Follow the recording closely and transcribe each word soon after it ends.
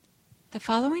The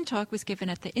following talk was given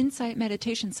at the Insight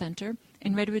Meditation Center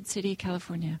in Redwood City,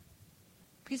 California.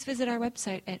 Please visit our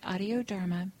website at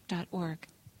audiodharma.org.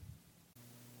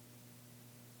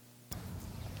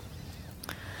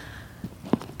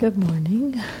 Good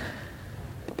morning.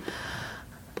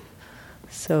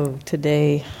 So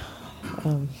today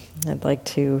I'd like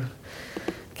to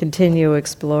continue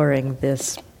exploring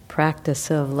this practice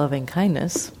of loving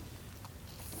kindness.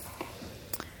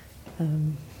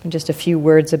 Just a few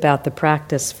words about the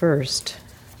practice first.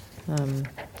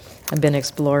 I've been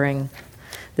exploring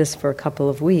this for a couple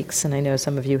of weeks, and I know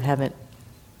some of you haven't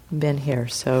been here,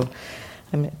 so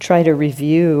I'm going to try to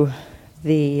review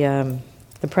the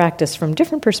practice from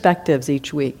different perspectives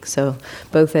each week, so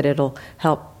both that it'll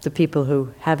help the people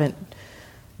who haven't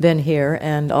been here,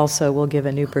 and also will give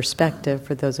a new perspective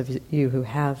for those of you who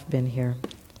have been here.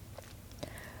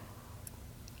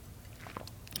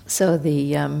 So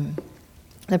the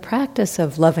practice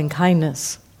of loving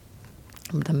kindness,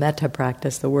 the Metta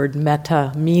practice, the word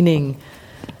Metta meaning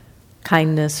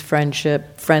kindness,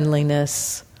 friendship,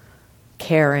 friendliness,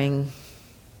 caring,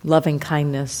 loving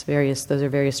kindness, those are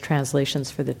various translations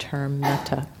for the term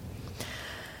Metta.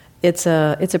 It's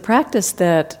a practice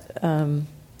that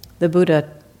the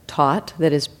Buddha taught,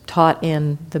 that is taught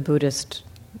in the Buddhist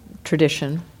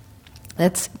tradition.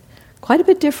 That's quite a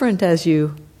bit different, as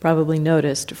you probably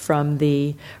noticed, from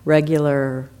the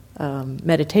regular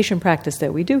meditation practice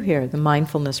that we do here, the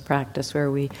mindfulness practice,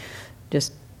 where we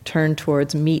just turn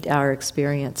towards meet our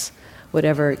experience,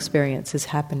 whatever experience is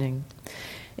happening.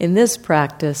 In this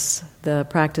practice, the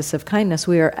practice of kindness,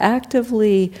 we are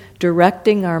actively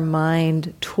directing our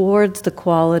mind towards the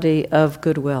quality of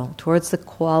goodwill, towards the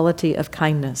quality of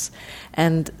kindness,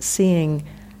 and seeing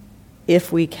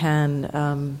if we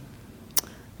can,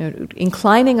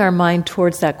 inclining our mind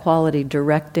towards that quality,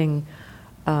 directing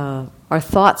our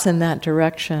thoughts in that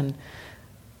direction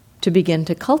to begin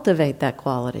to cultivate that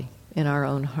quality in our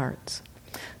own hearts.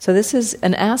 So this is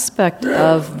an aspect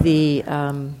of the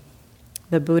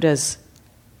Buddha's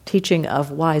teaching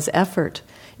of wise effort,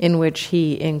 in which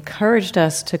he encouraged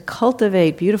us to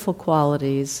cultivate beautiful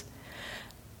qualities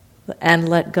and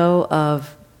let go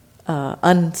of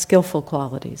unskillful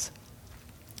qualities.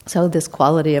 So this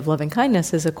quality of loving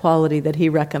kindness is a quality that he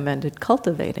recommended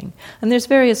cultivating. And there's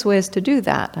various ways to do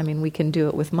that. I mean, we can do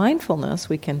it with mindfulness.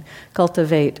 We can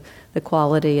cultivate the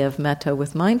quality of metta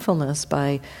with mindfulness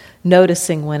by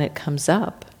noticing when it comes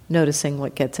up, noticing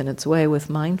what gets in its way with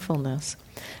mindfulness.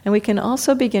 And we can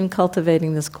also begin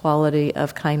cultivating this quality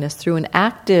of kindness through an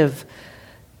active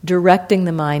directing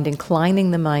the mind, inclining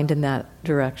the mind in that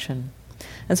direction.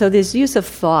 And so this use of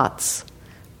thoughts,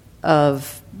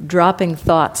 of dropping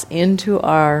thoughts into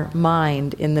our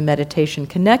mind in the meditation,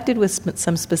 connected with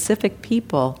some specific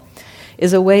people,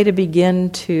 is a way to begin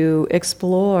to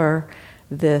explore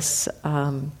this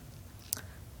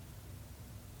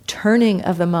turning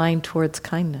of the mind towards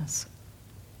kindness.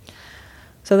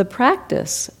 So the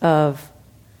practice of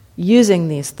using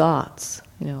these thoughts,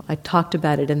 I talked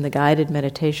about it in the guided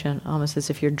meditation, almost as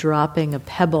if you're dropping a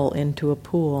pebble into a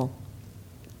pool.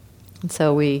 And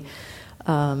so we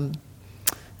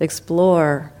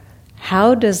explore,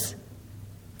 how does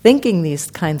thinking these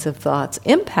kinds of thoughts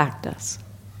impact us?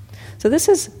 So this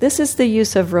is the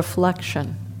use of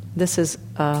reflection. This is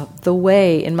the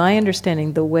way, in my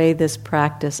understanding, the way this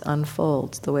practice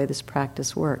unfolds, the way this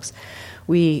practice works.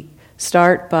 We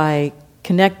start by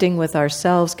connecting with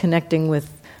ourselves, connecting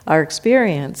with our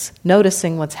experience,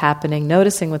 noticing what's happening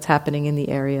in the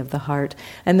area of the heart.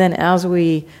 And then as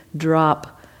we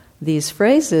drop these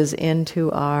phrases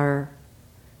into our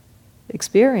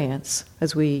experience,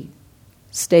 as we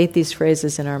state these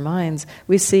phrases in our minds,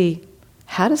 we see,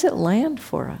 how does it land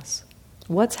for us?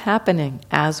 What's happening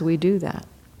as we do that?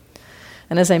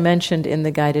 And as I mentioned in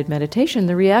the guided meditation,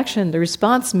 the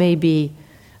response may be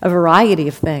a variety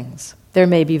of things. There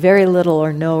may be very little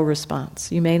or no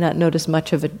response. You may not notice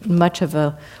much of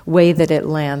a way that it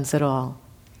lands at all.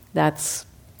 That's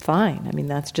fine. I mean,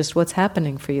 that's just what's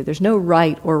happening for you. There's no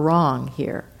right or wrong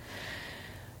here.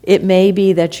 It may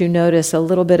be that you notice a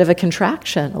little bit of a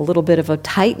contraction, a little bit of a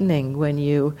tightening when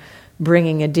you,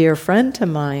 bringing a dear friend to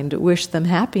mind, wish them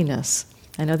happiness.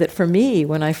 I know that for me,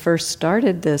 when I first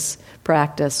started this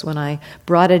practice, when I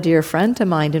brought a dear friend to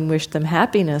mind and wished them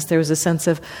happiness, there was a sense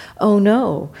of, oh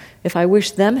no, if I wish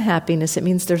them happiness, it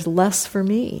means there's less for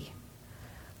me.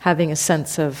 Having a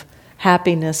sense of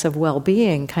happiness, of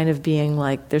well-being, kind of being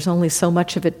like, there's only so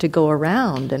much of it to go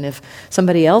around, and if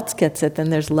somebody else gets it,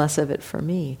 then there's less of it for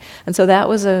me. And so that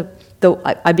was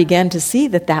I began to see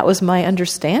that was my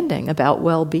understanding about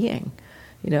well-being.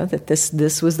 That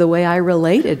this was the way I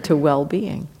related to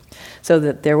well-being. So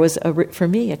that there was, for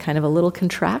me, a kind of a little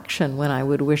contraction when I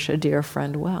would wish a dear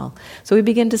friend well. So we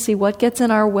begin to see what gets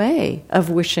in our way of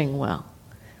wishing well.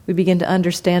 We begin to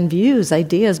understand views,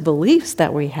 ideas, beliefs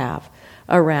that we have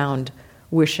around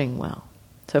wishing well.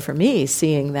 So for me,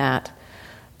 seeing that,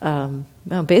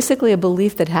 basically a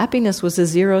belief that happiness was a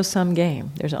zero-sum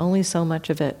game. There's only so much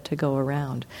of it to go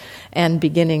around. And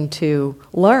beginning to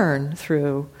learn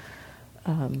through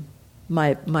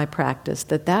my practice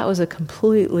that was a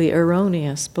completely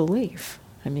erroneous belief.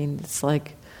 I mean, it's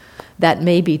like that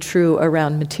may be true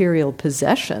around material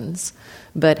possessions,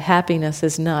 but happiness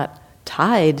is not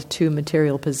tied to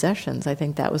material possessions. I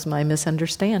think that was my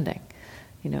misunderstanding.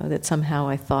 That somehow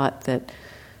I thought that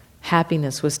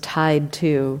happiness was tied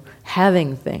to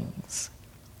having things.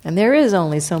 And there is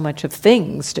only so much of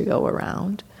things to go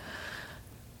around.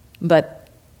 But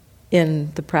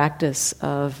in the practice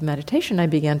of meditation, I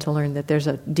began to learn that there's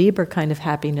a deeper kind of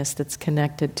happiness that's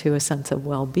connected to a sense of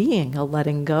well-being, a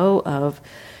letting go of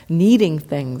needing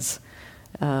things,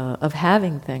 of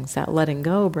having things. That letting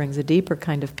go brings a deeper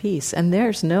kind of peace. And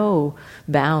there's no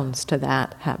bounds to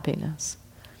that happiness.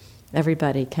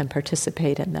 Everybody can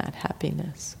participate in that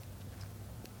happiness.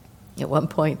 At one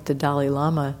point, the Dalai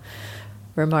Lama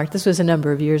remarked, this was a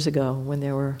number of years ago when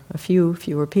there were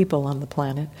fewer people on the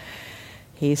planet,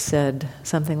 he said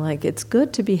something like, it's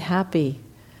good to be happy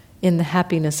in the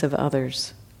happiness of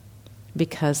others,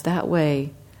 because that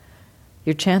way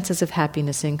your chances of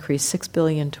happiness increase 6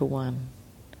 billion to 1.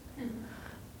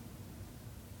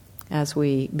 As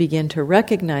we begin to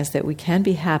recognize that we can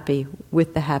be happy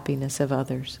with the happiness of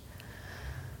others.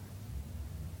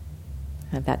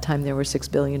 At that time, there were 6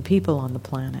 billion people on the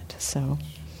planet. So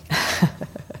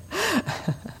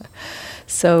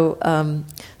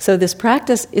this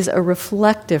practice is a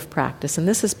reflective practice, and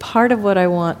this is part of what I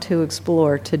want to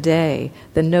explore today,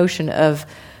 the notion of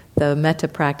the metta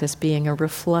practice being a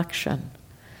reflection.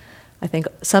 I think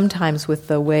sometimes with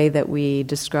the way that we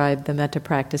describe the metta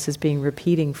practice as being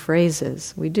repeating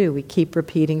phrases, we keep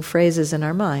repeating phrases in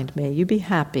our mind. May you be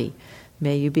happy,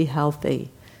 may you be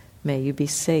healthy, may you be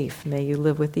safe, may you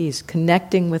live with ease.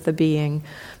 Connecting with a being,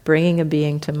 bringing a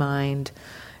being to mind,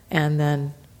 and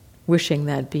then wishing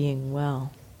that being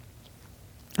well.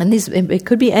 And it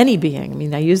could be any being. I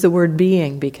mean, I use the word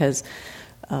being because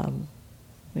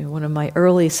one of my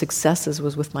early successes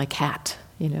was with my cat.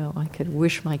 I could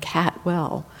wish my cat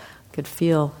well. I could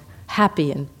feel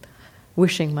happy in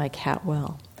wishing my cat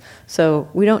well. So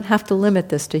we don't have to limit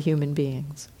this to human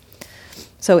beings.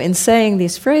 So in saying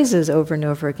these phrases over and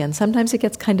over again, sometimes it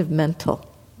gets kind of mental.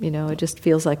 It just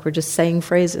feels like we're just saying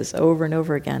phrases over and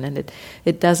over again, and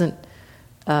it doesn't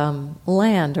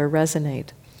land or resonate.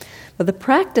 But the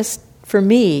practice, for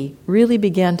me, really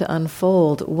began to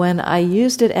unfold when I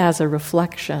used it as a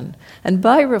reflection. And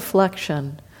by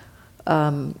reflection,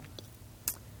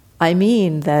 I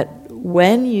mean that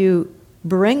when you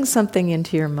bring something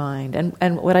into your mind,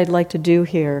 and what I'd like to do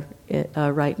here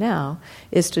right now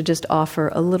is to just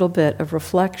offer a little bit of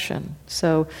reflection.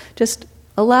 So just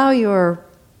allow your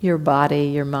body,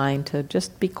 your mind to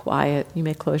just be quiet. You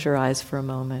may close your eyes for a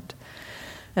moment.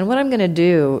 And what I'm going to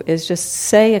do is just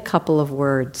say a couple of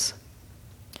words.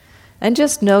 And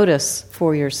just notice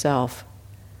for yourself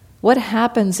what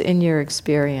happens in your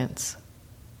experience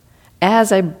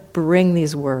as I bring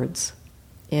these words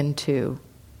into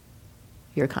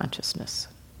your consciousness.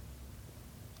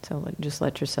 So just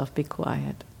let yourself be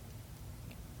quiet.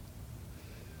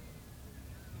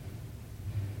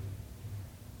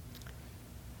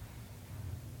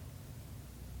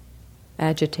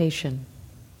 Agitation.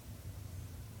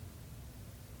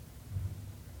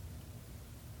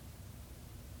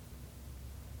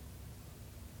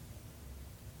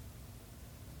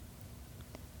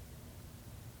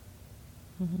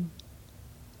 Mm-hmm.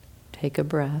 Take a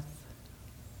breath.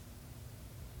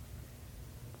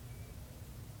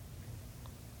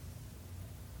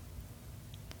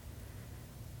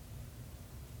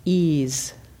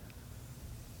 Ease.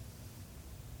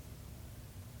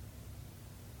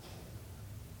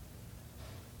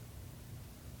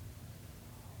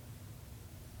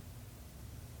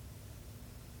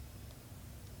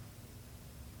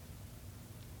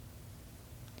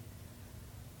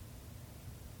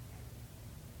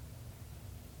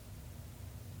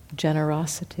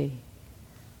 Generosity.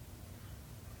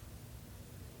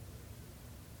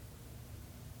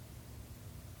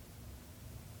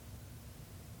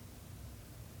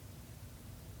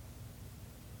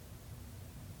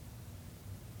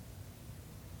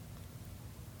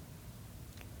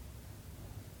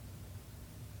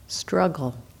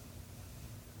 Struggle.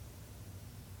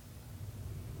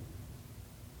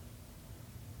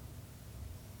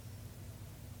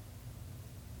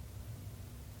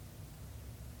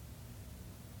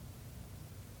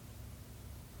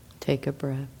 Take a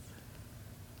breath.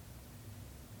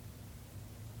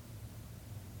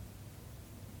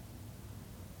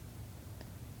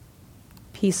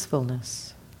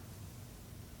 Peacefulness.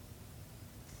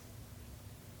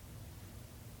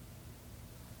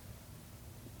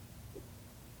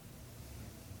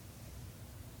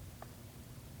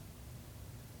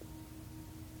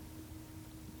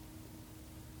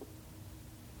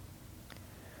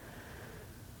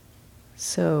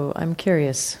 So I'm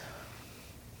curious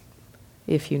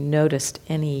if you noticed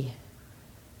any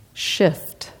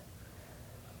shift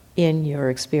in your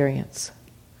experience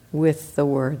with the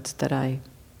words that I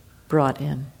brought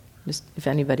in. Just if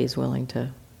anybody's willing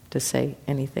to say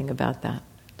anything about that.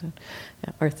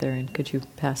 Yeah, Arthur, and could you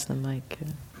pass the mic?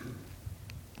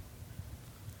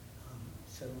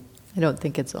 I don't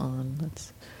think it's on.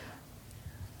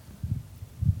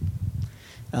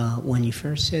 When you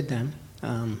first said them,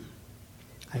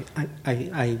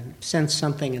 I sensed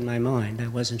something in my mind. I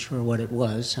wasn't sure what it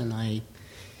was, and I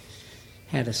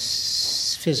had a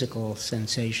physical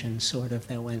sensation, sort of,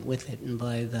 that went with it. And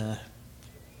by the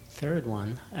third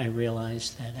one, I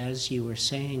realized that as you were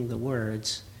saying the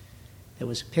words, there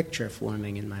was a picture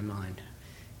forming in my mind.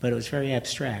 But it was very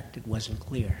abstract. It wasn't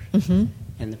clear. Mm-hmm.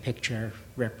 And the picture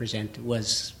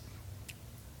was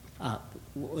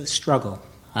struggle.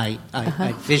 I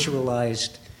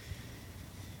visualized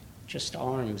just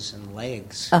arms and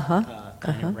legs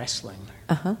kind of wrestling,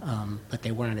 but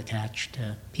they weren't attached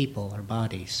to people or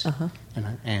bodies,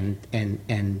 and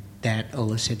that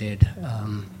elicited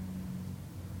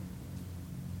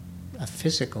a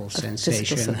physical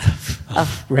sensation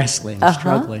of wrestling,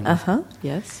 struggling.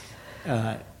 Yes.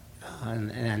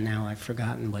 And now I've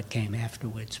forgotten what came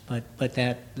afterwards, but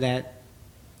that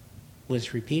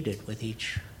was repeated with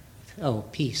each.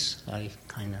 Peace. I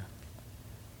kind of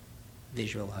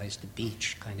visualized a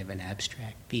beach, kind of an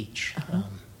abstract beach,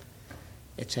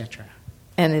 etc.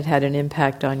 And it had an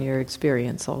impact on your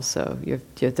experience also,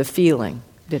 the feeling.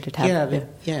 Did it happen?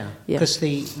 Yeah. Because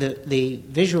the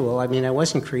visual, I mean, I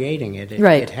wasn't creating it.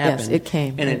 Right, it happened. Yes, it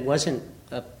came. And it wasn't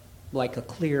like a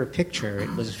clear picture.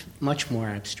 It was much more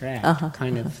abstract,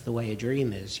 kind of the way a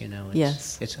dream is,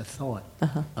 It's a thought.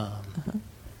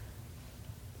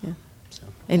 So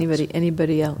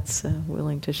Anybody else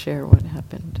willing to share what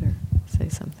happened or say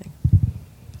something?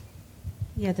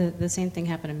 Yeah, the same thing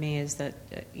happened to me. Is that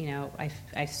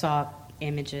I saw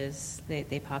images,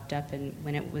 they popped up, and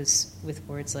when it was with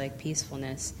words like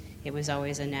peacefulness, it was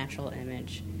always a natural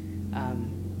image.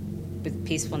 With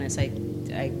peacefulness,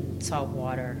 I saw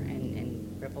water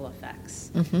and ripple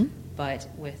effects. Mm-hmm. But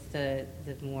with the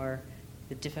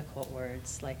difficult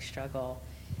words like struggle,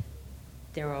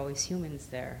 there were always humans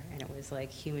there, and it was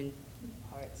like human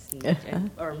parts,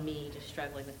 or me just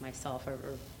struggling with myself, or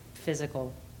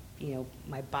physical,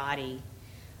 my body,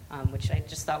 which I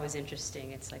just thought was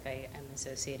interesting. It's like I'm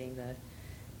associating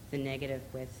the negative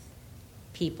with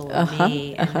people and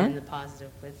me, and then the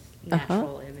positive with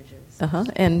natural images.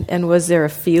 And was there a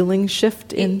feeling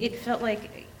shift in? It felt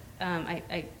like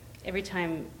I every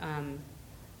time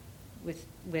with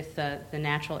the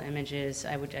natural images,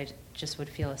 I just would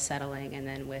feel a settling, and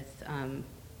then with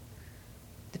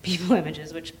the people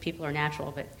images, which people are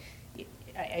natural, but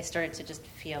I started to just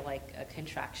feel like a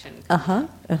contraction.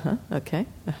 Okay.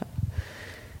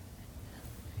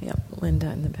 Yep, Linda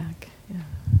in the back. Yeah.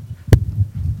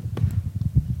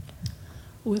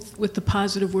 With the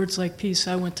positive words like peace,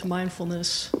 I went to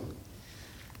mindfulness,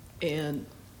 and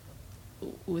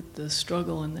with the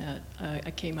struggle in that,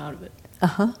 I came out of it.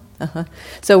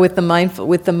 So with the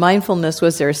mindfulness,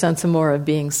 was there a sense of more of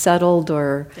being settled,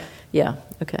 or? Yeah.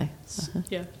 Okay.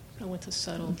 Yeah, I went to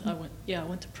settled. Mm-hmm. I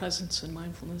went to presence and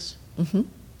mindfulness. Mm-hmm.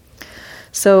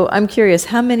 So I'm curious,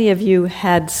 how many of you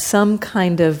had some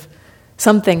kind of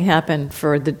something happen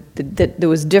for that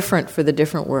was different for the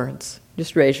different words?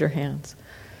 Just raise your hands.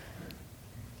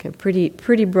 Okay,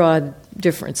 pretty broad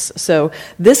difference. So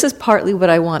this is partly what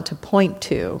I want to point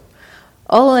to.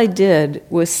 All I did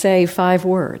was say 5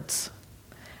 words,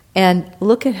 and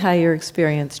look at how your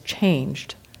experience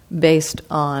changed based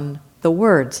on the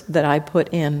words that I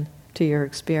put in to your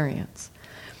experience.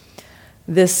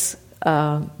 The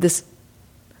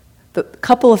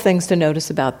couple of things to notice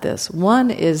about this. One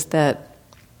is that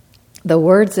the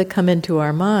words that come into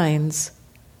our minds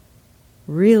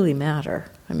really matter.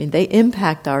 I mean, they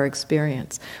impact our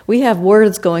experience. We have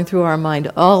words going through our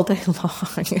mind all day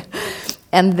long,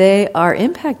 and they are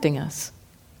impacting us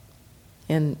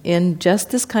in just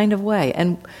this kind of way.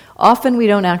 And often we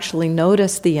don't actually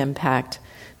notice the impact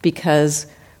because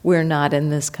we're not in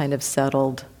this kind of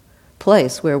settled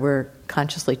place where we're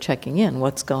consciously checking in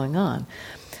what's going on.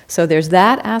 So there's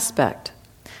that aspect.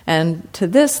 And to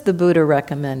this, the Buddha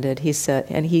recommended, he said,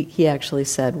 and he actually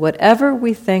said, whatever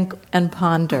we think and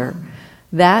ponder,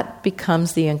 that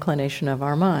becomes the inclination of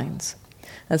our minds.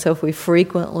 And so if we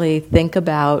frequently think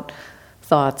about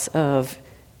thoughts of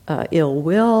ill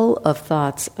will, of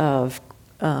thoughts of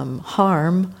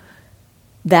harm,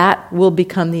 that will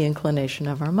become the inclination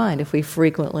of our mind. If we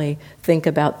frequently think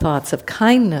about thoughts of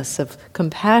kindness, of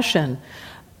compassion,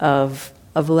 of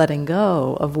letting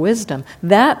go, of wisdom,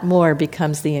 that more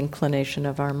becomes the inclination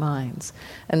of our minds.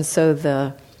 And so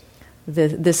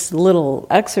this little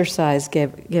exercise gave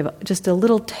just a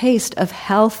little taste of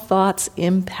how thoughts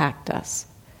impact us.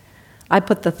 I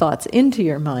put the thoughts into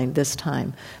your mind this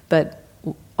time, but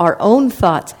our own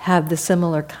thoughts have the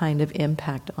similar kind of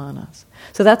impact on us.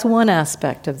 So that's one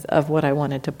aspect of what I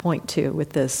wanted to point to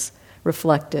with this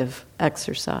reflective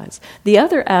exercise. The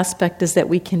other aspect is that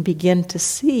we can begin to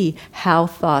see how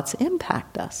thoughts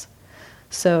impact us.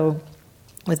 So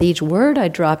with each word I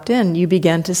dropped in, you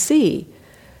began to see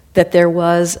that there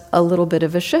was a little bit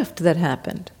of a shift that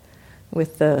happened.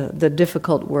 With the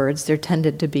difficult words, there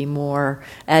tended to be more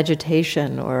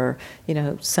agitation or,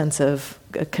 sense of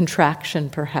contraction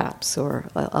perhaps, or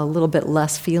a little bit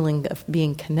less feeling of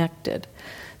being connected.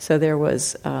 So there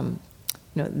was,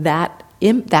 that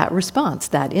response,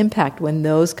 that impact when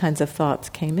those kinds of thoughts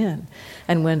came in.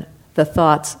 And when the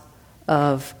thoughts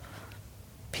of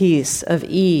peace, of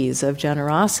ease, of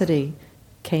generosity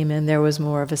came in, there was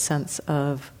more of a sense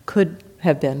of, could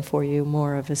have been for you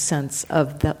more of a sense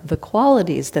of the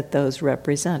qualities that those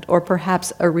represent, or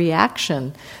perhaps a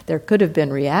reaction. There could have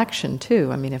been reaction too.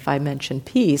 I mean, if I mentioned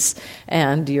peace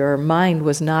and your mind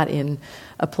was not in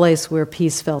a place where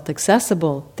peace felt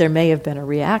accessible, there may have been a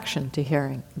reaction to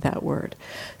hearing that word.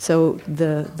 So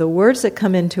the words that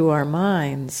come into our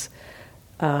minds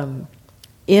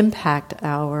impact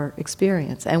our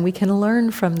experience, and we can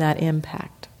learn from that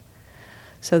impact.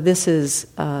 So this is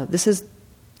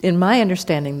in my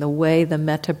understanding, the way the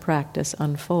metta practice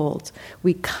unfolds.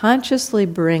 We consciously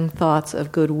bring thoughts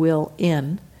of goodwill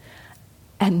in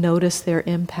and notice their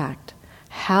impact.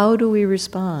 How do we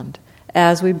respond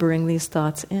as we bring these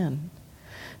thoughts in?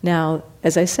 Now,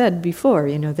 as I said before,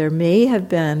 there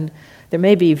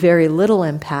may be very little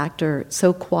impact or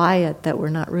so quiet that we're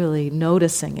not really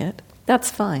noticing it.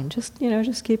 That's fine. Just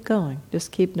keep going.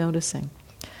 Just keep noticing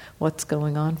what's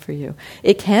going on for you.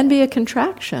 It can be a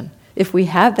contraction. If we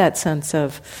have that sense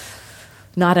of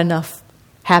not enough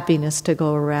happiness to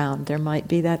go around, there might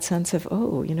be that sense of,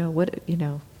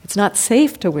 it's not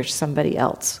safe to wish somebody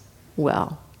else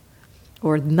well,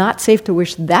 or not safe to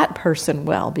wish that person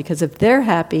well, because if they're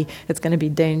happy, it's going to be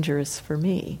dangerous for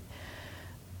me.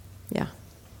 Yeah.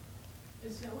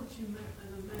 Is that what you meant by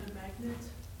the meta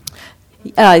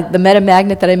magnet? The meta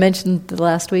magnet that I mentioned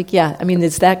last week, yeah. I mean,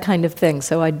 it's that kind of thing.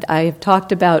 So I have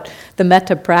talked about the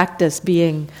metta practice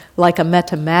being like a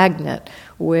meta magnet,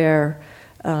 where,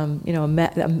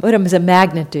 what does a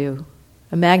magnet do?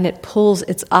 A magnet pulls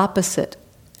its opposite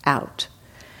out.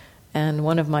 And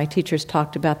one of my teachers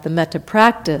talked about the metta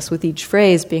practice with each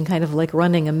phrase being kind of like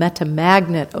running a metta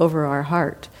magnet over our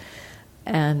heart.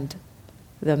 And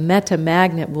the metta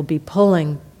magnet will be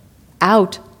pulling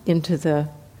out into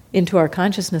our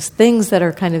consciousness things that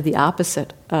are kind of the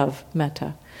opposite of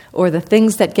metta, or the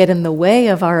things that get in the way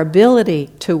of our ability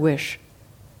to wish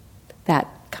that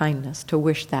kindness, to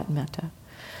wish that metta.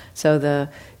 So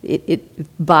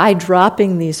by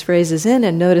dropping these phrases in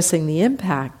and noticing the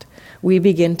impact, we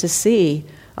begin to see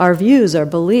our views, our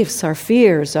beliefs, our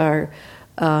fears, our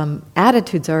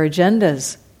attitudes, our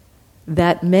agendas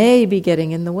that may be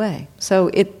getting in the way. So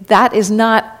that is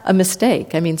not a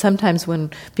mistake. I mean, sometimes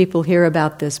when people hear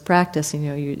about this practice,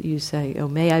 you say, oh,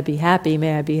 may I be happy,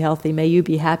 may I be healthy, may you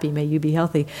be happy, may you be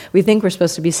healthy. We think we're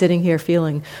supposed to be sitting here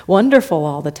feeling wonderful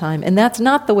all the time, and that's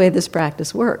not the way this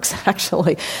practice works,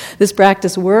 actually. This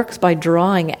practice works by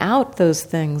drawing out those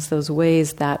things, those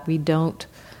ways that we don't,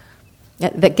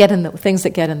 that get in the things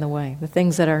that get in the way, the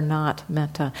things that are not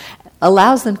metta,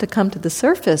 allows them to come to the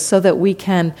surface so that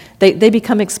they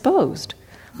become exposed.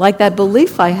 Like that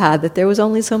belief I had that there was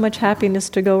only so much happiness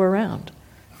to go around.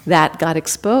 That got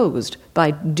exposed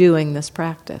by doing this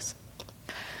practice.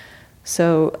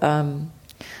 So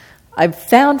I've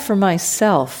found for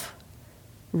myself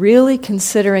really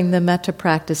considering the metta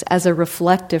practice as a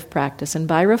reflective practice. And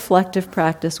by reflective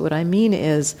practice, what I mean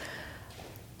is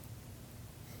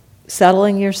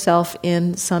settling yourself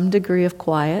in some degree of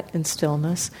quiet and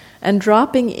stillness and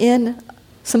dropping in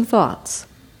some thoughts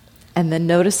and then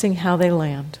noticing how they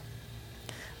land.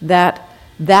 That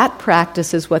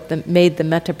practice is what made the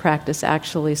metta practice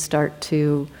actually start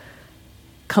to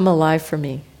come alive for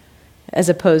me. as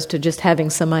opposed to just having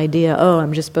some idea, oh,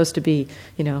 I'm just supposed to be,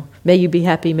 may you be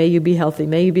happy, may you be healthy,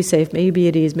 may you be safe, may you be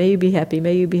at ease, may you be happy,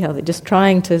 may you be healthy. Just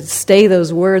trying to stay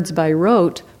those words by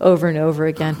rote over and over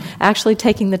again. Actually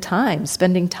taking the time,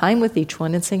 spending time with each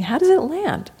one and saying, how does it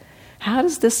land? How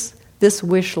does this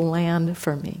wish land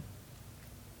for me?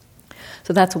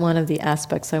 So that's one of the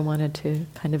aspects I wanted to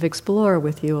kind of explore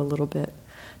with you a little bit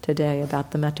today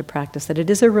about the metta practice, that it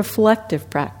is a reflective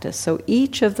practice. So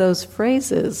each of those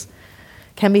phrases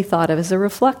can be thought of as a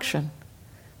reflection.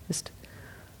 Just,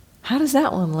 how does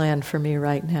that one land for me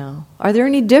right now? Are there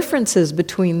any differences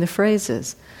between the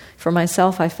phrases? For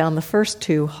myself, I found the first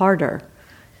two harder.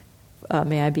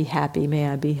 May I be happy, may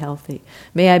I be healthy.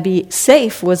 May I be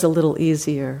safe was a little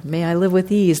easier. May I live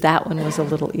with ease, that one was a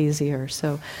little easier.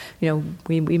 So,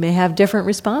 we may have different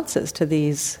responses to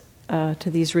these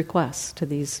requests, to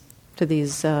these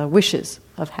wishes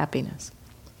of happiness.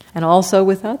 And also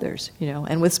with others,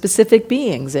 and with specific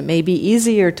beings. It may be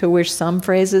easier to wish some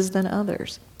phrases than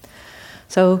others.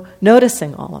 So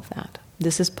noticing all of that.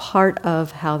 This is part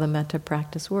of how the metta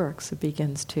practice works. It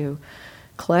begins to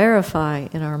clarify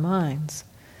in our minds,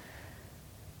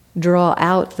 draw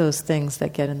out those things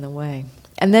that get in the way,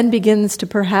 and then begins to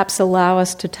perhaps allow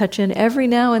us to touch in every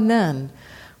now and then.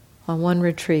 On one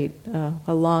retreat,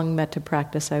 a long metta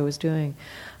practice I was doing,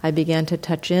 I began to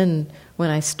touch in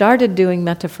when I started doing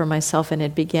metta for myself, and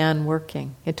it began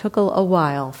working. It took a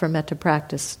while for metta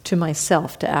practice to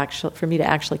myself for me to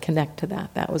actually connect to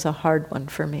that. That was a hard one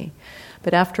for me.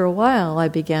 But after a while, I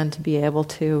began to be able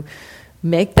to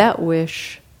make that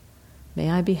wish, may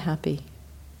I be happy,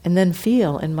 and then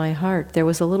feel in my heart there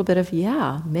was a little bit of,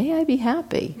 may I be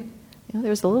happy. There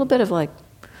was a little bit of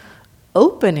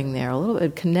opening there, a little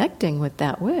bit connecting with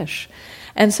that wish.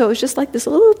 And so it was just like this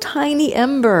little tiny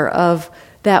ember of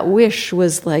that wish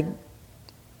was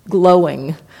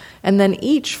glowing. And then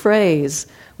each phrase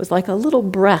was like a little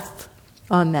breath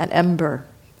on that ember.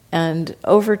 And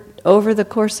over the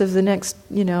course of the next,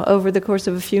 over the course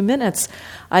of a few minutes,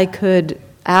 I could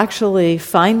actually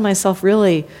find myself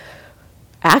really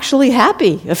actually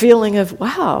happy, a feeling of,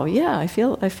 wow, yeah, I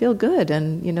feel good.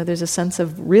 And, there's a sense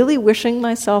of really wishing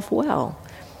myself well.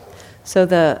 So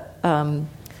that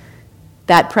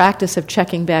practice of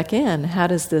checking back in, how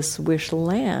does this wish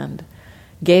land,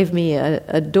 gave me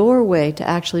a doorway to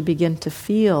actually begin to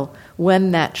feel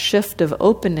when that shift of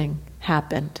opening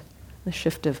happened. The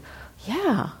shift of,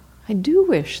 I do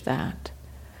wish that.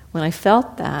 When I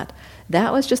felt that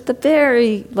was just the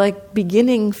very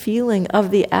beginning feeling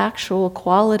of the actual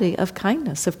quality of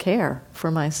kindness, of care for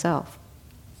myself.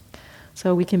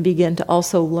 So we can begin to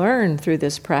also learn through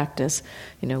this practice.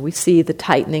 We see the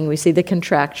tightening, we see the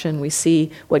contraction, we see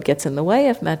what gets in the way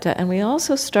of metta, and we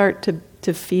also start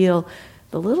to feel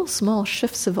the little small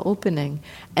shifts of opening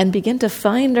and begin to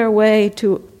find our way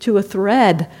to a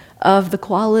thread of the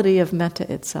quality of metta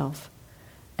itself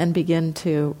and begin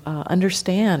to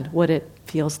understand what it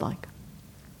feels like.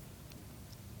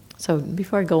 So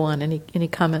before I go on, any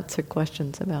comments or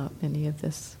questions about any of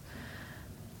this?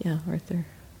 Yeah, Arthur.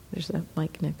 There's that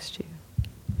mic next to you.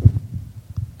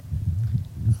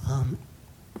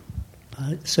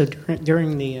 So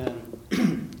during the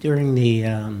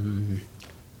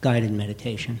guided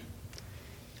meditation,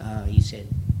 you said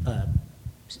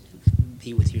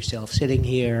be with yourself sitting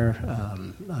here.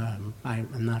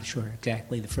 I'm not sure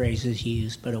exactly the phrases you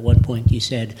used, but at one point you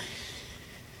said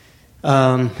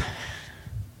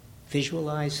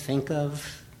visualize, think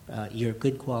of your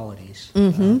good qualities.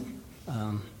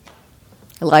 Mm-hmm.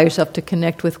 Allow yourself to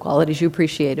connect with qualities you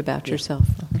appreciate about yourself.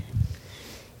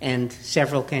 And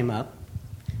several came up,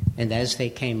 and as they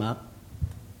came up,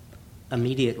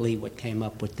 immediately what came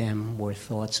up with them were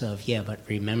thoughts of, but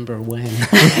remember when.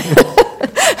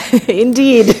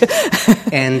 Indeed.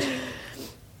 and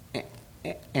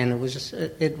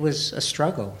it was a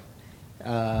struggle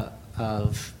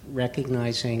of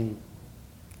recognizing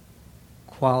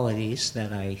qualities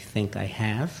that I think I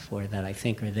have or that I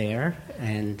think are there,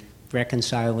 and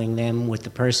reconciling them with the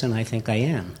person I think I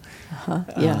am.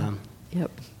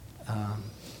 Yep.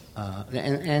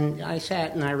 And I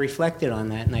sat and I reflected on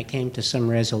that, and I came to some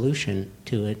resolution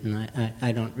to it, and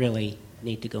I don't really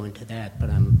need to go into that,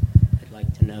 but I'd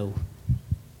like to know.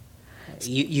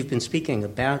 You've been speaking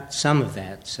about some of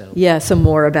that, so... Yeah, some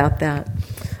more about that.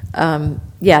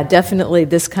 Definitely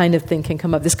this kind of thing can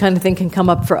come up. This kind of thing can come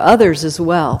up for others as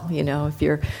well. If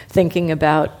you're thinking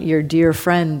about your dear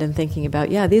friend and thinking about,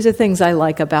 these are things I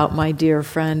like about my dear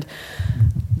friend,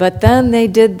 but then they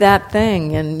did that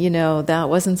thing and, that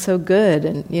wasn't so good.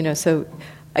 And, so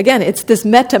again, it's this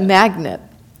metta magnet,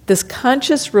 this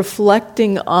conscious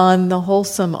reflecting on the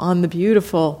wholesome, on the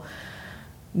beautiful,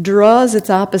 draws its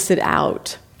opposite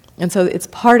out. And so it's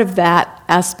part of that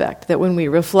aspect, that when we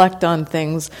reflect on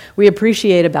things we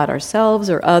appreciate about ourselves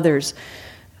or others,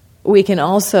 we can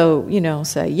also,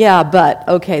 say, yeah, but,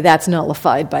 okay, that's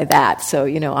nullified by that. So,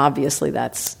 obviously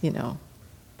that's,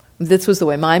 this was the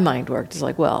way my mind worked. It's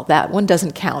like, well, that one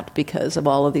doesn't count because of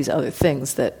all of these other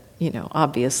things that,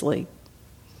 obviously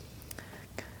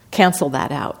cancel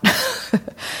that out.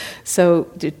 So,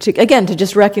 to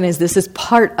just recognize this is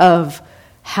part of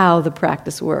how the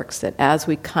practice works, that as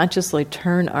we consciously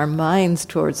turn our minds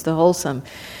towards the wholesome,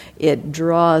 it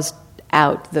draws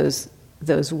out those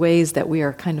ways that we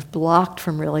are kind of blocked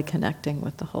from really connecting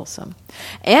with the wholesome.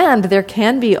 And there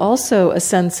can be also a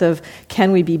sense of,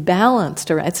 can we be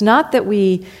balanced? Or it's not that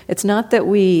we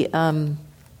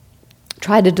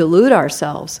try to delude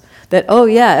ourselves that, oh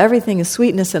yeah, everything is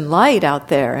sweetness and light out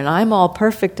there, and I'm all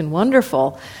perfect and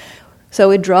wonderful.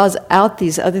 So it draws out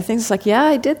these other things. It's like, yeah,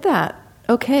 I did that.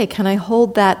 Okay, can I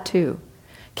hold that too?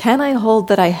 Can I hold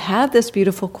that I have this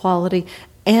beautiful quality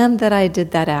and that I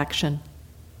did that action?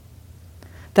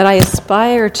 That I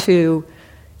aspire to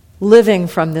living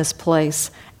from this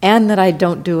place and that I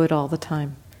don't do it all the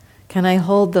time? Can I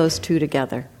hold those two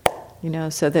together?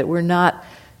 So that we're not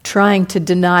trying to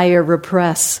deny or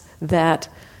repress that,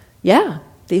 yeah,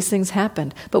 these things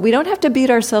happened. But we don't have to beat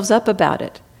ourselves up about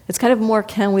it. It's kind of more,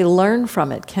 can we learn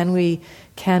from it? Can we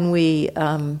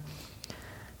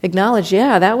acknowledge,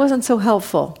 yeah, that wasn't so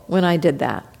helpful when I did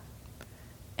that.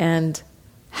 And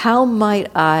how might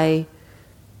I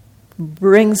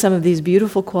bring some of these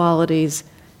beautiful qualities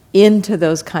into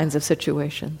those kinds of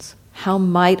situations? How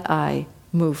might I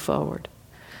move forward?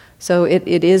 So it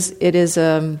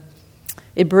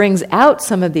brings out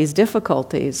some of these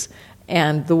difficulties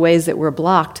and the ways that we're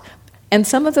blocked. And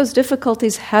some of those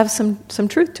difficulties have some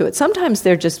truth to it. Sometimes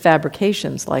they're just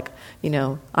fabrications, like,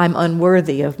 I'm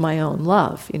unworthy of my own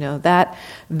love.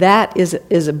 That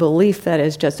is a belief that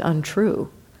is just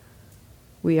untrue.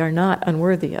 We are not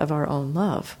unworthy of our own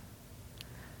love.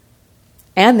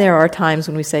 And there are times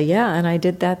when we say, yeah, and I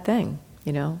did that thing.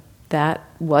 That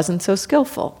wasn't so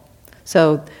skillful.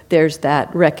 So there's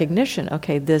that recognition,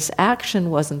 okay, this action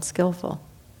wasn't skillful.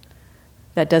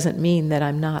 That doesn't mean that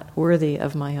I'm not worthy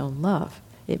of my own love.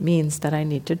 It means that I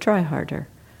need to try harder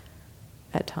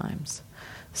at times.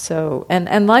 So,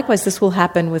 and likewise, this will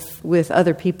happen with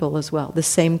other people as well. The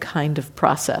same kind of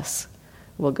process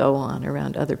will go on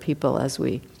around other people as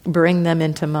we bring them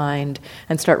into mind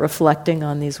and start reflecting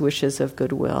on these wishes of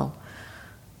goodwill.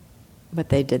 But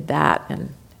they did that,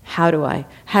 and how do I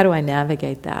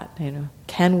navigate that?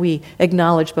 Can we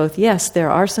acknowledge both? Yes, there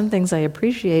are some things I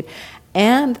appreciate,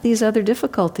 and these other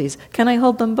difficulties. Can I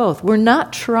hold them both? We're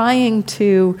not trying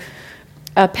to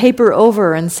paper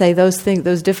over and say those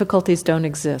difficulties don't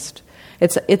exist.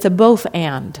 It's a both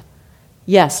and.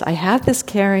 Yes, I have this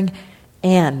caring,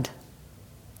 and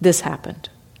this happened.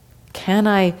 Can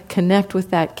I connect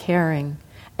with that caring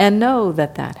and know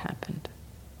that happened?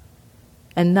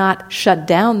 And not shut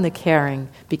down the caring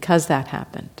because that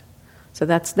happened. So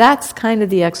that's kind of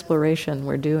the exploration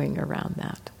we're doing around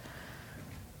that.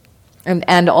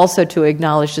 And also to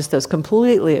acknowledge just those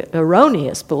completely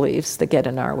erroneous beliefs that get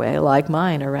in our way, like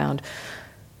mine, around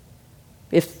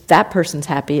if that person's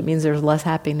happy, it means there's less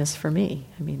happiness for me.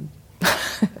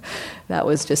 That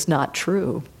was just not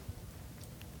true.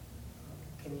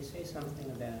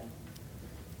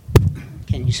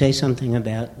 Can you say something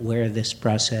about where this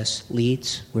process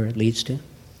leads, where it leads to?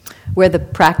 Where the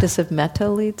practice of metta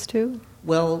leads to?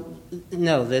 Well,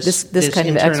 no, this kind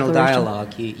of internal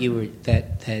dialogue you were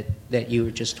that you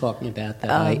were just talking about that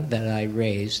I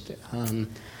raised.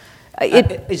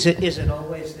 Is it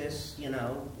always this,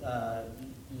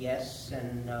 yes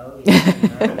and no,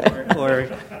 yes and no, or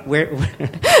where?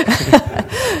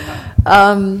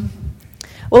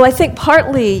 Well, I think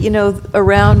partly,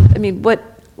 around.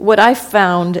 What I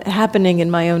found happening in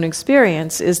my own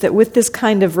experience is that with this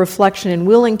kind of reflection and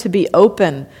willing to be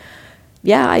open,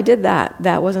 yeah, I did that.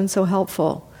 That wasn't so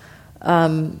helpful.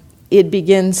 It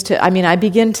begins to, I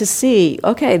begin to see,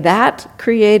 okay, that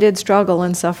created struggle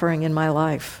and suffering in my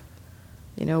life.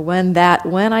 When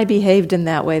I behaved in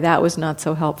that way, that was not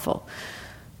so helpful.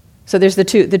 So there's the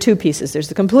two pieces. There's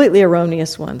the completely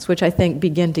erroneous ones, which I think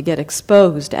begin to get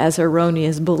exposed as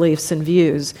erroneous beliefs and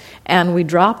views, and we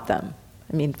drop them.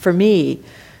 For me,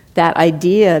 that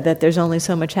idea that there's only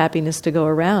so much happiness to go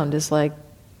around is like,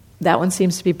 that one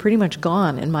seems to be pretty much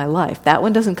gone in my life. That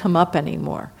one doesn't come up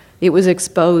anymore. It was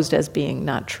exposed as being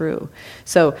not true.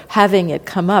 So having it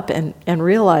come up and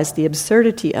realize the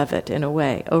absurdity of it in a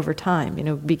way over time,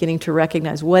 beginning to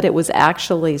recognize what it was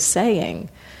actually saying,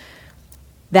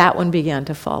 that one began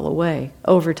to fall away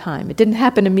over time. It didn't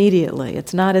happen immediately.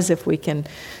 It's not as if we can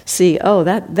see, oh,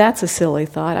 that's a silly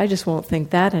thought. I just won't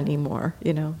think that anymore.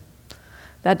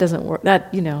 That doesn't work.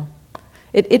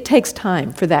 It takes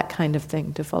time for that kind of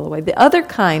thing to fall away. The other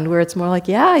kind, where it's more like,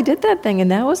 yeah, I did that thing,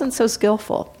 and that wasn't so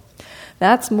skillful.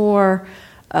 That's more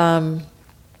of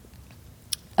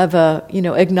a,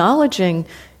 acknowledging,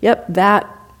 yep, that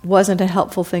wasn't a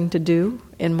helpful thing to do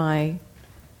in my,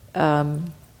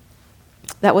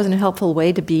 that wasn't a helpful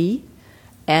way to be,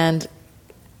 and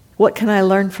what can I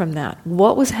learn from that?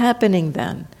 What was happening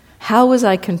then? How was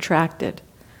I contracted?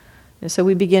 And so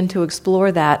we begin to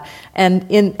explore that,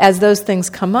 and as those things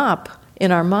come up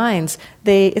in our minds,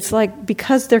 it's like,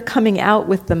 because they're coming out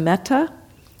with the metta,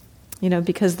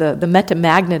 because the metta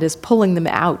magnet is pulling them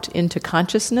out into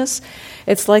consciousness,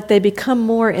 it's like they become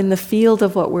more in the field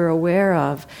of what we're aware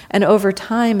of. And over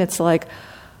time, it's like,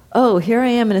 oh, here I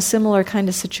am in a similar kind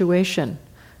of situation.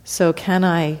 So can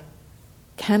I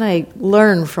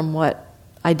learn from what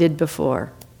I did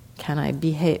before? Can I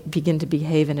begin to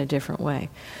behave in a different way?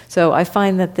 So I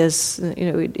find that this,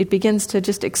 it begins to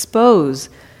just expose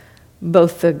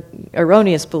both the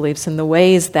erroneous beliefs and the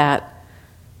ways that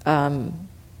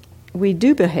we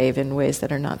do behave in ways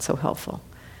that are not so helpful.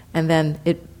 And then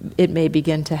it may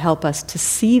begin to help us to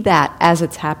see that as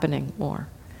it's happening more.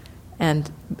 And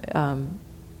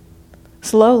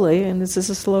slowly, and this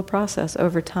is a slow process,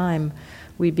 over time,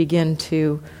 we begin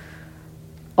to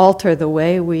alter the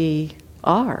way we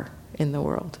are in the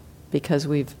world, because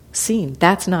we've seen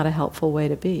that's not a helpful way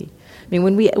to be. I mean,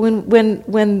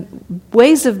 when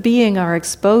ways of being are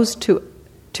exposed to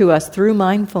us through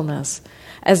mindfulness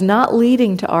as not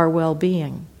leading to our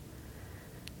well-being,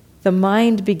 the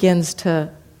mind begins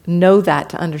to know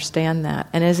that, to understand that.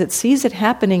 And as it sees it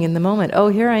happening in the moment, oh,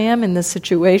 here I am in this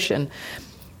situation.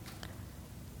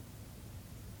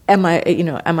 Am I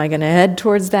going to head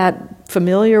towards that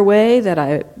familiar way that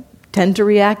I tend to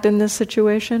react in this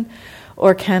situation?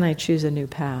 Or can I choose a new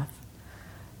path?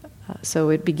 So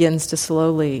it begins to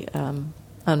slowly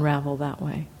unravel that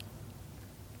way.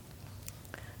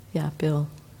 Yeah, Bill.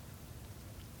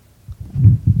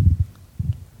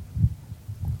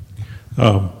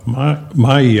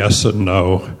 My yes and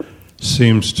no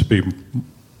seems to be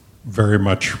very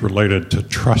much related to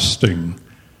trusting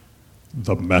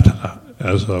the metta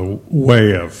as a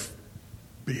way of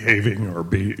behaving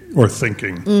or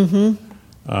thinking.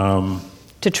 Mm-hmm.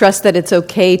 To trust that it's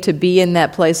okay to be in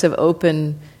that place of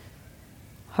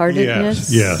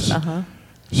open-heartedness? Yes. Uh-huh.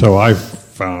 So I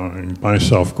found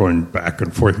myself going back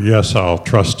and forth. Yes, I'll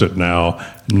trust it now.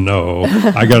 No,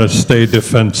 I got to stay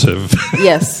defensive.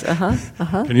 Yes. Uh-huh.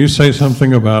 Uh-huh. Can you say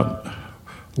something about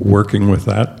working with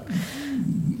that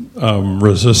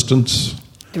resistance?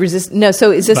 No.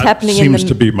 So is this that happening? Seems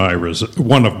to be my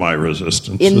one of my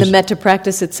resistances in the metta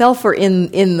practice itself, or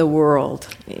in the world?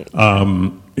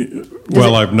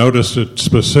 I've noticed it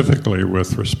specifically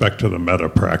with respect to the metta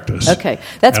practice. Okay,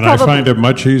 that's and probably. I find it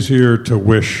much easier to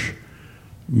wish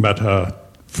metta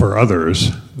for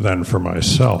others than for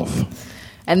myself.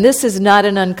 And this is not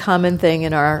an uncommon thing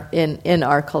in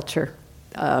our culture.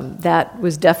 That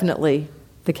was definitely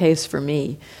the case for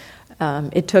me.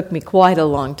 It took me quite a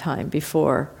long time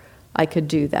before I could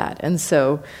do that. And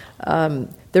so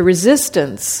the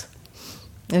resistance,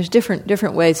 there's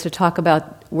different ways to talk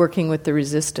about working with the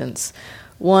resistance.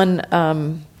 One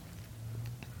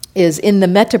is in the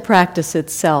metta practice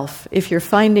itself. If you're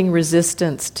finding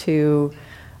resistance to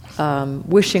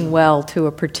wishing well to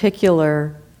a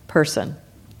particular person,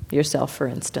 yourself for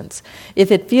instance,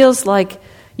 if it feels like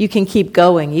you can keep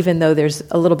going even though there's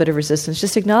a little bit of resistance,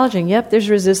 just acknowledging, yep, there's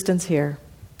resistance here.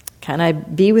 Can I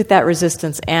be with that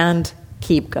resistance and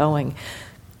keep going?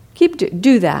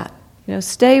 Do that.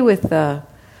 Stay with the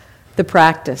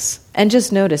practice and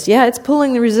just notice, yeah, it's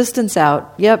pulling the resistance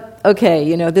out. Yep,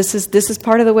 okay, this is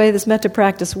part of the way this metta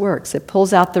practice works. It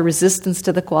pulls out the resistance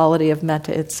to the quality of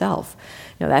metta itself.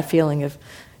 That feeling of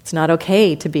it's not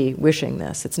okay to be wishing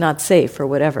this, it's not safe or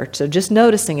whatever. So just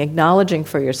noticing, acknowledging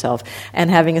for yourself, and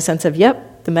having a sense of,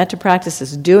 yep, the metta practice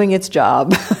is doing its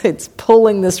job. It's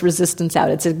pulling this resistance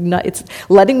out. It's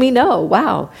letting me know,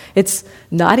 wow, it's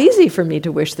not easy for me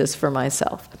to wish this for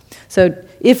myself. So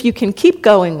if you can keep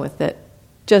going with it,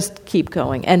 just keep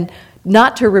going. And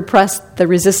not to repress the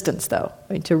resistance, though.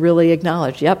 To really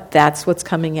acknowledge, yep, that's what's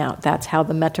coming out. That's how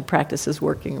the metta practice is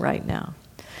working right now.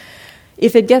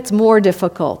 If it gets more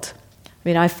difficult,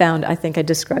 I think I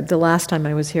described the last time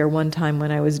I was here, one time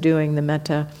when I was doing the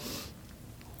metta,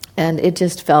 and it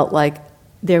just felt like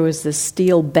there was this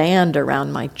steel band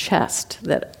around my chest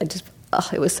that it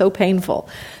was so painful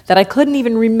that I couldn't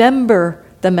even remember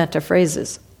the metta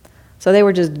phrases. So they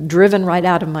were just driven right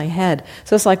out of my head.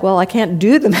 So it's like, well, I can't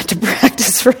do the metta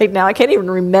practice right now. I can't even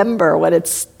remember what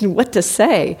to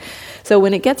say. So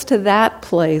when it gets to that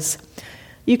place,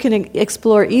 you can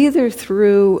explore either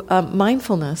through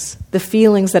mindfulness, the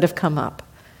feelings that have come up.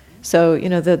 So,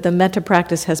 the metta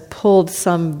practice has pulled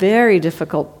some very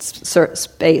difficult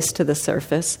space to the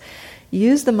surface.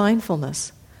 Use the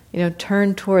mindfulness.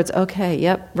 Turn towards, okay,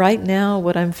 yep, right now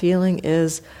what I'm feeling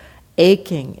is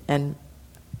aching and,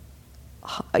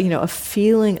 a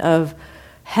feeling of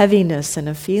heaviness and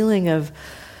a feeling of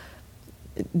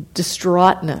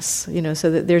distraughtness,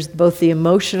 so that there's both the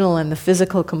emotional and the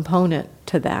physical component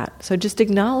to that. So just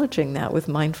acknowledging that with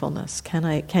mindfulness.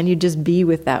 Can you just be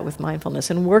with that with mindfulness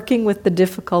and working with the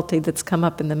difficulty that's come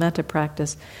up in the metta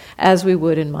practice as we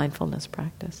would in mindfulness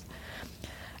practice.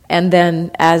 And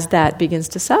then as that begins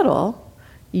to settle,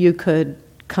 you could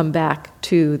come back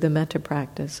to the metta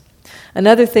practice.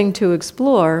 Another thing to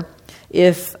explore,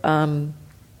 if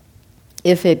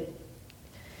it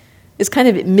is kind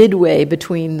of midway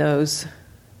between those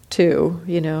two,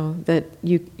 that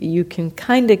you can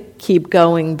kind of keep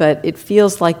going, but it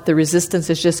feels like the resistance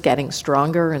is just getting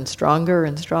stronger and stronger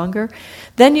and stronger,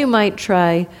 then you might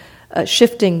try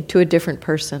shifting to a different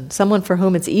person, someone for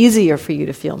whom it's easier for you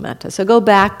to feel metta. So go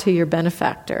back to your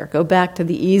benefactor, go back to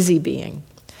the easy being.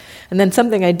 And then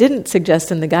something I didn't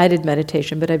suggest in the guided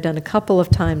meditation, but I've done a couple of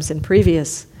times in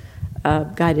previous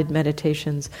guided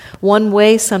meditations. One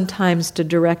way sometimes to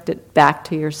direct it back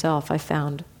to yourself, I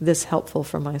found this helpful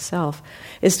for myself,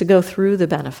 is to go through the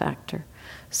benefactor.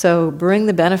 So bring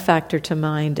the benefactor to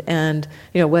mind, and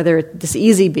whether this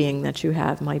easy being that you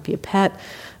have might be a pet,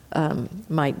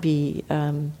 might be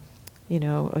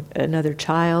another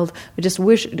child. But just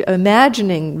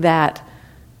imagining that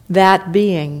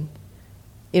being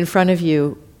in front of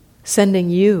you,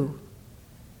 sending you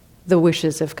the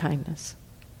wishes of kindness.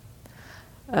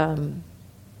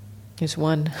 There's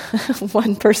one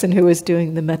person who was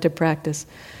doing the metta practice.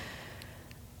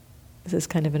 This is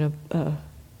kind of an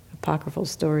apocryphal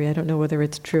story. I don't know whether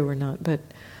it's true or not, but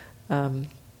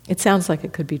it sounds like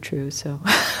it could be true. So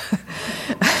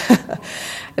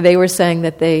they were saying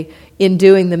that in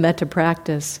doing the metta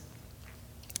practice,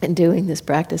 in doing this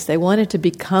practice, they wanted to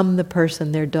become the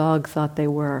person their dog thought they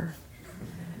were.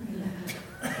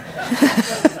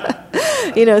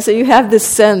 So you have this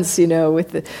sense,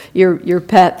 with your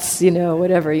pets,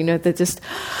 whatever, that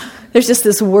there's just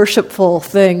this worshipful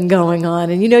thing going on,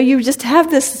 and you just have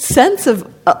this sense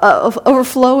of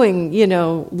overflowing,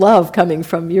 love coming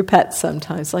from your pets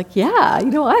sometimes. Like, yeah,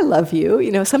 I love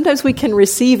you. Sometimes we can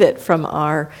receive it from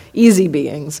our easy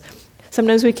beings.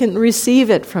 Sometimes we can receive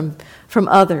it from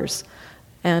others.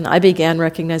 And I began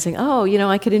recognizing,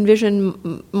 I could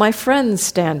envision my friends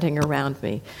standing around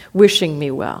me, wishing me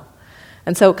well.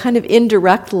 And so kind of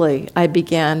indirectly, I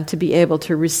began to be able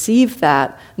to receive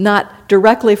that, not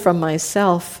directly from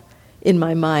myself in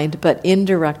my mind, but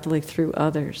indirectly through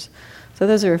others. So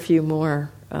those are a few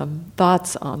more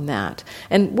thoughts on that.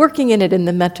 And working in it in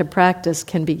the metta practice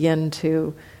can begin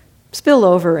to spill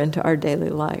over into our daily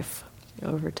life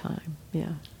over time.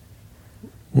 Yeah.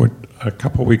 A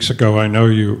couple weeks ago, I know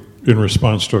you, in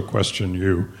response to a question,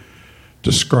 you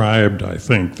described, I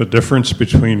think, the difference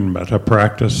between metta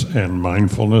practice and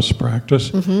mindfulness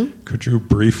practice. Mm-hmm. Could you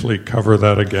briefly cover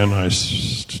that again? I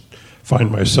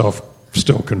find myself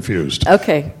still confused.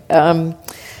 Okay.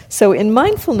 So in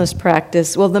mindfulness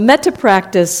practice, the metta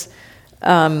practice,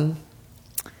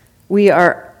 we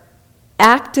are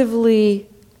actively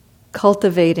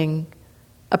cultivating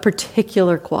a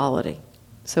particular quality.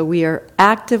 So we are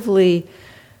actively,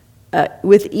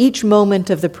 with each moment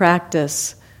of the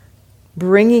practice,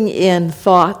 bringing in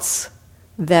thoughts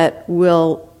that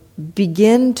will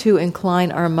begin to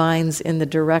incline our minds in the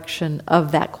direction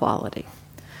of that quality.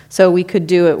 So we could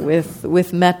do it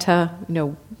with metta,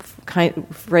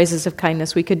 phrases of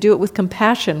kindness. We could do it with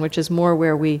compassion, which is more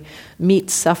where we meet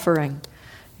suffering.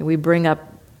 And we bring up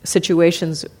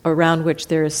situations around which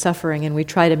there is suffering, and we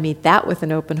try to meet that with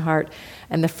an open heart.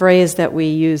 And the phrase that we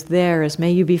use there is,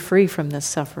 may you be free from this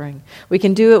suffering. We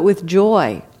can do it with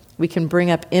joy. We can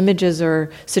bring up images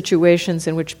or situations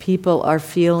in which people are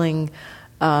feeling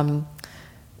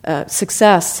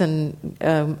success and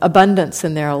abundance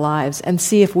in their lives, and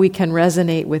see if we can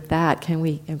resonate with that. Can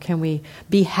we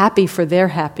be happy for their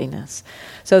happiness?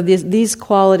 So these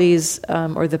qualities,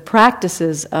 or the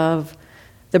practices of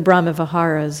the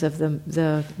Brahma-viharas, of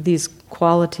these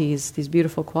qualities, these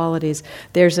beautiful qualities,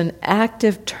 there's an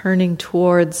active turning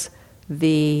towards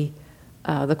the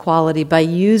quality by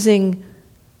using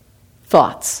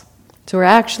thoughts. So we're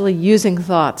actually using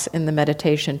thoughts in the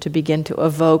meditation to begin to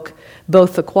evoke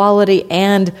both the quality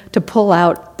and to pull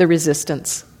out the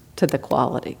resistance to the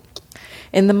quality.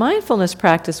 In the mindfulness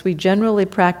practice, we generally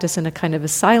practice in a kind of a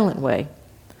silent way,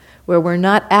 where we're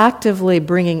not actively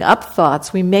bringing up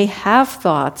thoughts. We may have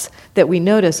thoughts that we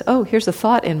notice, oh, here's a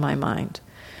thought in my mind.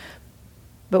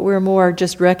 But we're more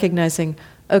just recognizing,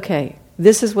 okay,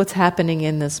 this is what's happening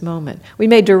in this moment. We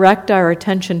may direct our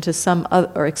attention to some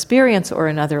other experience or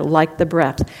another, like the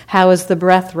breath. How is the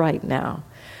breath right now?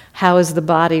 How is the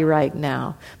body right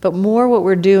now? But more what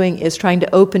we're doing is trying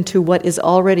to open to what is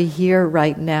already here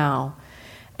right now.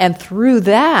 And through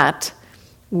that,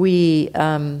 we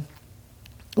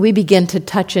begin to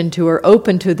touch into or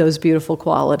open to those beautiful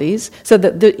qualities. So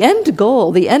the end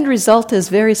goal, the end result is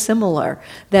very similar,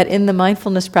 that in the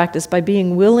mindfulness practice, by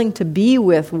being willing to be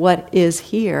with what is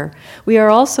here, we are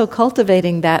also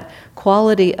cultivating that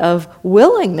quality of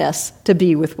willingness to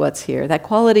be with what's here, that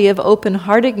quality of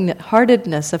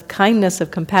open-heartedness, of kindness,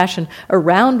 of compassion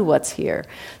around what's here.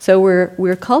 So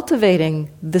we're cultivating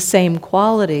the same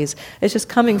qualities. It's just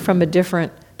coming from a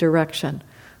different direction.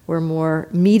 We're more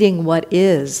meeting what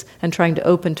is and trying to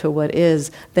open to what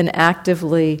is than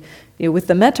actively. With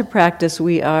the metta practice,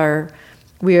 we are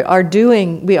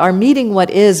meeting what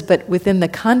is, but within the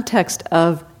context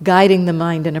of guiding the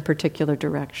mind in a particular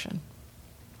direction.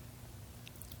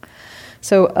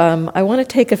 So I want to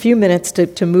take a few minutes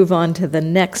to move on to the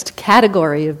next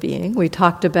category of being. We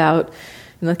talked about,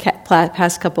 in the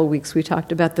past couple of weeks, we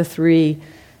talked about the three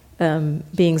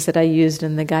beings that I used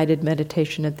in the guided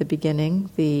meditation at the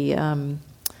beginning: the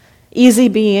easy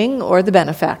being or the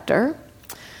benefactor,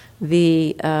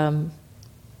 the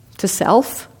to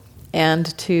self,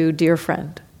 and to dear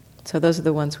friend. So those are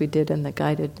the ones we did in the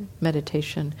guided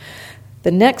meditation. The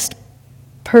next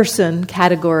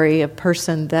category of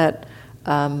person that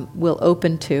we'll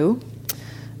open to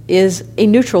is a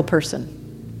neutral person.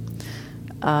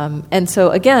 And so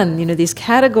again, these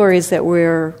categories that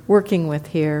we're working with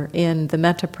here in the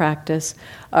metta practice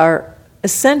are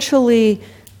essentially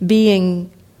being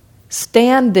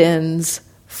stand-ins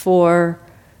for,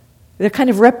 they're kind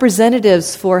of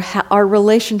representatives for our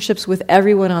relationships with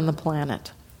everyone on the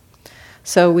planet.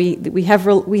 So we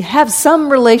have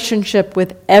some relationship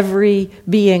with every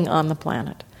being on the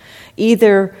planet.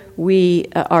 Either we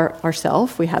are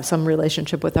ourselves, we have some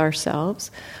relationship with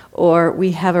ourselves, or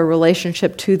we have a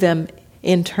relationship to them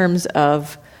in terms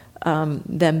of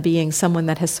them being someone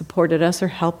that has supported us or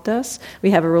helped us.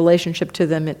 We have a relationship to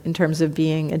them in terms of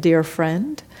being a dear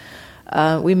friend.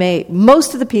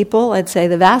 Most of the people, I'd say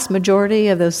the vast majority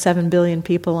of those 7 billion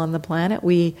people on the planet,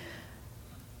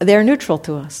 they're neutral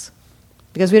to us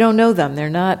because we don't know them.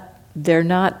 They're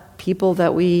not people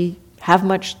that we have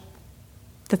much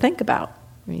to think about.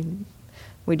 I mean,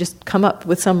 we just come up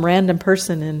with some random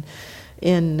person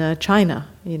in China,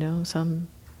 some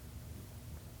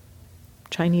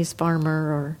Chinese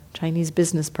farmer or Chinese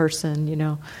business person,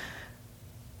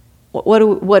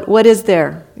 What is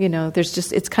there?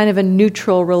 It's kind of a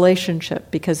neutral relationship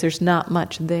because there's not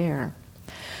much there.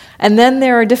 And then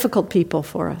there are difficult people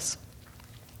for us.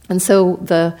 And so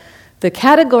the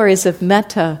categories of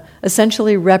metta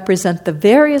essentially represent the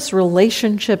various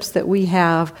relationships that we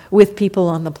have with people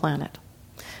on the planet.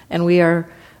 And we are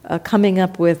coming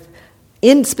up with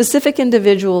specific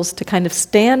individuals to kind of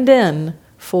stand in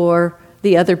for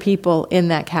the other people in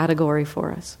that category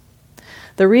for us.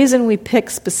 The reason we pick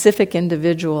specific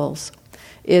individuals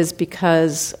is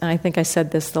because, and I think I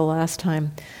said this the last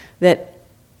time, that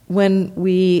when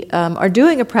we are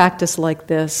doing a practice like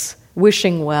this,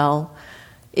 wishing well,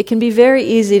 it can be very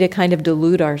easy to kind of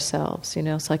delude ourselves.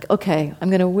 It's like, okay, I'm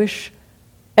going to wish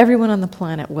everyone on the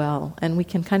planet well. And we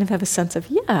can kind of have a sense of,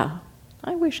 yeah,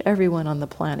 I wish everyone on the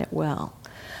planet well.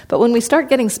 But when we start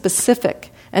getting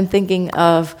specific and thinking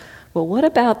of, well, what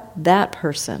about that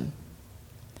person?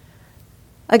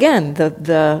 Again,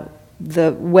 the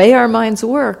way our minds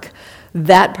work,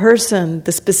 that person,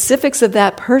 the specifics of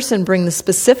that person bring the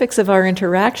specifics of our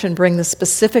interaction, bring the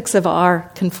specifics of our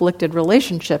conflicted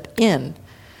relationship in.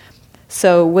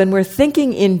 So when we're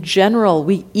thinking in general,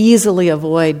 we easily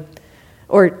avoid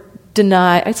or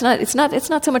deny. It's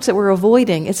not so much that we're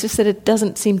avoiding, it's just that it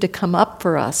doesn't seem to come up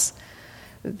for us.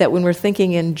 That when we're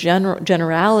thinking in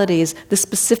generalities, the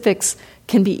specifics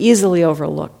can be easily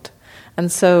overlooked. And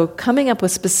so coming up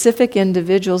with specific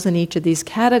individuals in each of these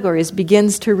categories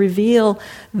begins to reveal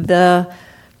the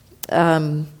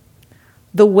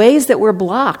ways that we're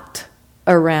blocked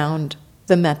around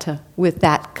the metta with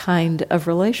that kind of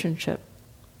relationship.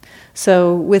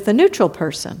 So with a neutral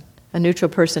person, A neutral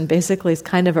person basically is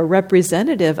kind of a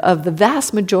representative of the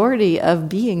vast majority of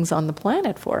beings on the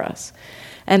planet for us.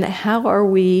 And how are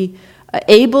we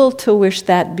able to wish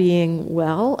that being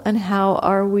well, and how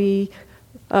are we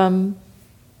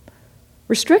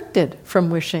restricted from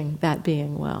wishing that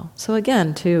being well? So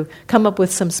again, to come up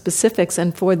with some specifics,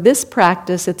 and for this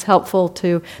practice it's helpful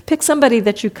to pick somebody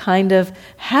that you kind of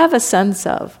have a sense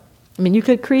of. I mean, you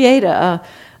could create an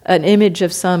image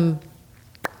of some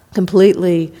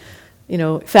completely,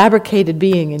 fabricated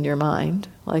being in your mind,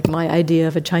 like my idea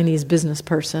of a Chinese business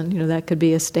person. That could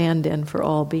be a stand-in for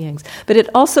all beings. But it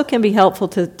also can be helpful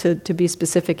to be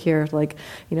specific here, like,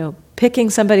 picking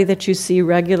somebody that you see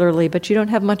regularly, but you don't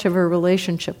have much of a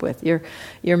relationship with.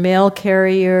 Your mail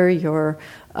carrier, your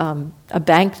a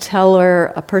bank teller,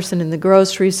 a person in the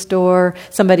grocery store,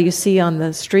 somebody you see on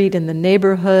the street in the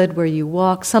neighborhood where you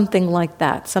walk, something like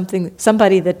that.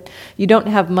 Somebody that you don't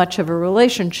have much of a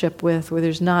relationship with, where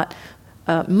there's not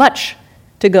much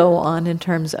to go on in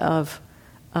terms of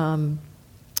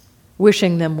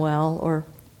wishing them well, or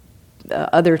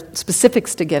other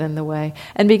specifics to get in the way,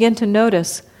 and begin to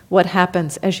notice what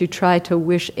happens as you try to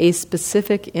wish a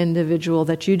specific individual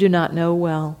that you do not know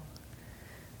well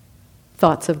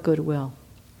thoughts of goodwill.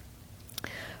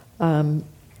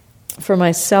 For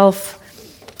myself,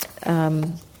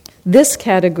 this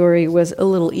category was a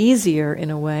little easier in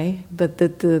a way, but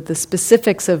the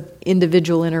specifics of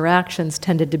individual interactions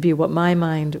tended to be what my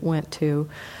mind went to.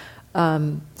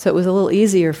 So it was a little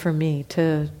easier for me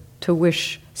to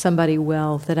wish somebody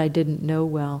well that I didn't know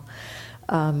well.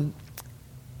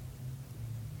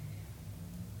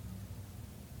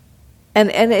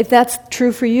 And if that's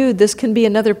true for you, this can be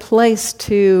another place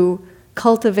to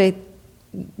cultivate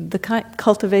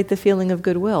the feeling of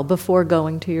goodwill before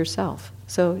going to yourself.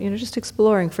 So, just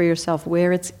exploring for yourself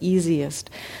where it's easiest.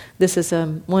 This is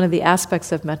one of the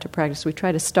aspects of metta practice. We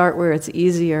try to start where it's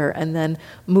easier and then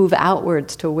move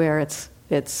outwards to where it's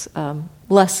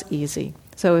less easy.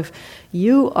 So if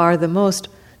you are the most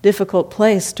difficult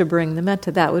place to bring the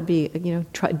metta, that would be,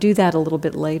 do that a little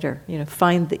bit later.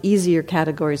 Find the easier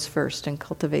categories first and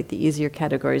cultivate the easier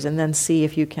categories, and then see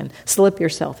if you can slip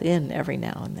yourself in every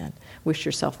now and then. Wish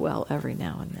yourself well every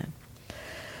now and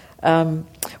then.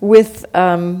 With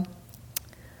the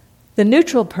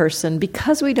neutral person,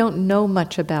 because we don't know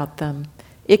much about them,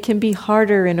 it can be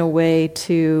harder in a way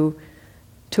to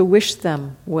wish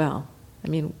them well. I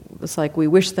mean, it's like we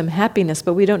wish them happiness,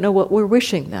 but we don't know what we're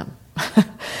wishing them.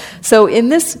 So in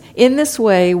this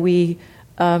way, we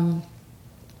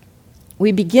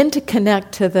begin to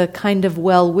connect to the kind of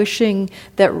well-wishing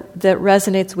that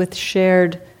resonates with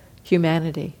shared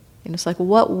humanity. It's like,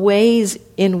 what ways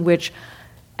in which,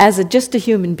 as just a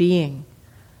human being,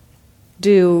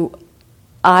 do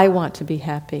I want to be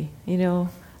happy?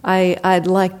 I'd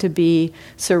like to be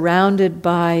surrounded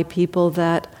by people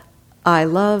that I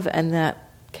love and that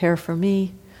care for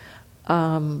me.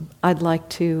 I'd like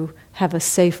to have a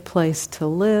safe place to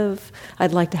live.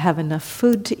 I'd like to have enough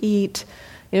food to eat.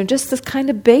 Just the kind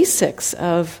of basics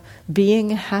of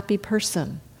being a happy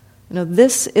person.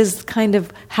 This is kind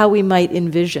of how we might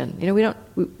envision.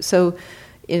 So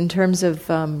in terms of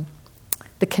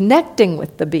the connecting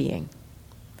with the being,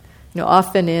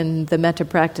 often in the metta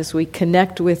practice we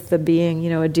connect with the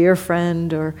being, a dear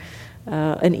friend or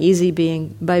an easy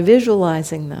being, by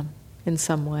visualizing them in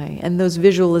some way. And those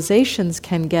visualizations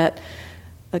can get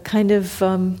a kind of,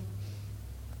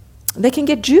 they can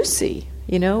get juicy.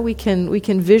 We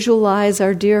can visualize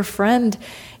our dear friend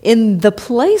in the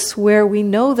place where we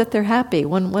know that they're happy.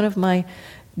 One of my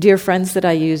dear friends that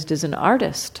I used is an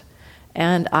artist,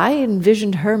 and I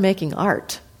envisioned her making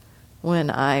art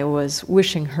when I was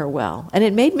wishing her well. And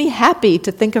it made me happy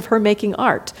to think of her making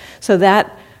art. So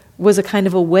that was a kind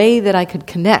of a way that I could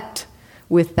connect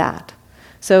with that.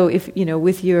 So if,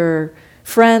 with your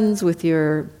friends, with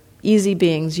your easy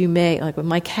beings, you may, like with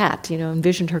my cat,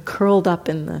 envisioned her curled up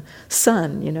in the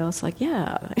sun, it's like,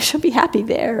 yeah, I should be happy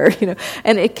there,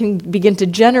 and it can begin to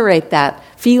generate that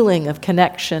feeling of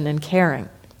connection and caring,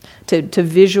 to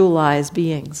visualize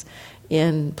beings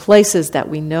in places that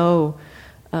we know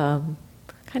kind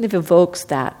of evokes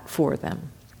that for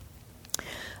them.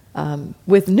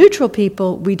 With neutral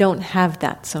people, we don't have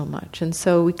that so much, and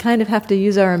so we kind of have to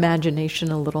use our imagination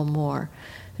a little more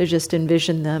to just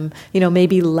envision them,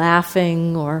 maybe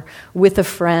laughing or with a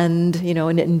friend,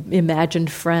 an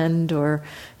imagined friend, or,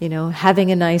 having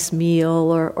a nice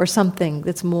meal or something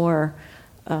that's more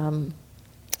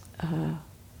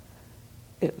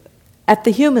at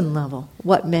the human level,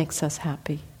 what makes us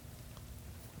happy.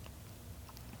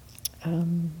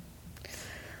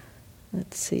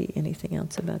 Let's see, anything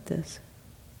else about this?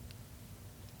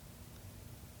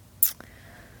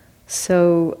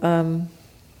 So,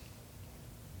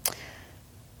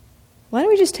 why don't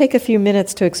we just take a few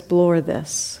minutes to explore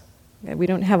this? We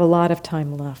don't have a lot of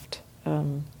time left.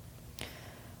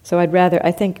 So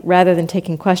I think rather than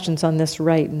taking questions on this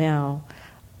right now,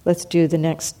 let's do the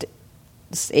next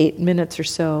 8 minutes or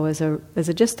so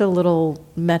as just a little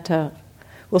metta.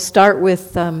 We'll start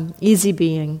with easy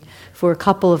being for a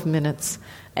couple of minutes,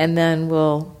 and then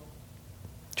we'll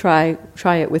try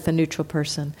it with a neutral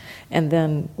person, and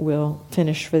then we'll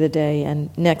finish for the day.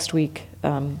 And next week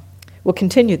we'll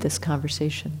continue this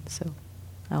conversation. So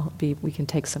we can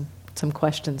take some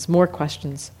questions, more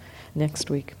questions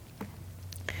next week.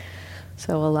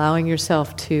 So allowing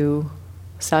yourself to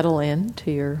settle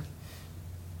into your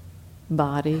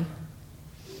body,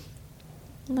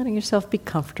 letting yourself be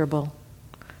comfortable.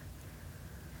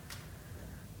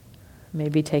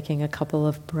 Maybe taking a couple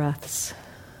of breaths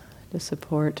to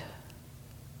support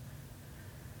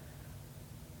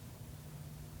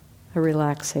a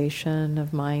relaxation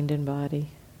of mind and body.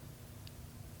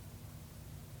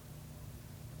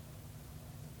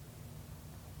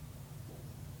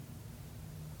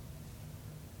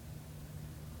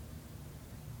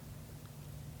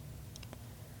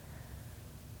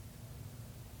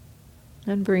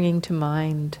 And bringing to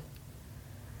mind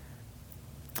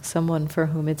someone for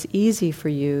whom it's easy for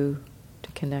you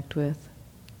to connect with,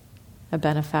 a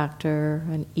benefactor,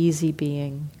 an easy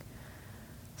being,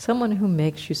 someone who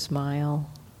makes you smile.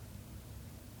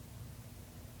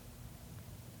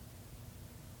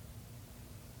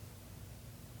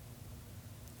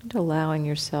 And allowing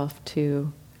yourself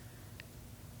to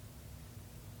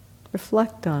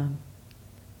reflect on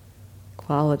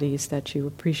qualities that you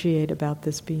appreciate about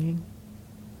this being.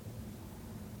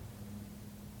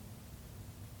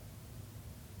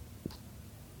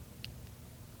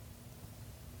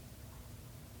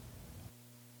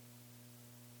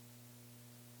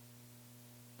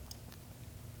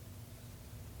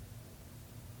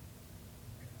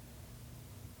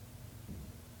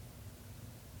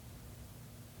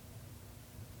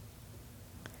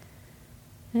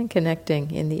 And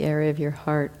connecting in the area of your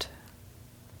heart,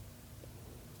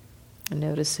 and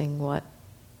noticing what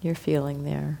you're feeling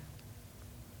there.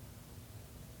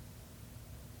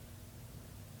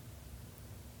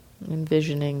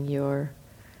 Envisioning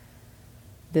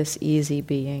this easy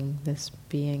being, this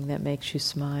being that makes you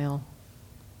smile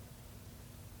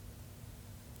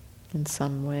in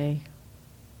some way.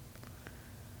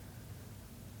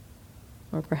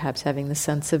 Or perhaps having the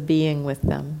sense of being with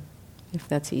them, if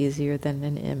that's easier than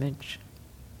an image.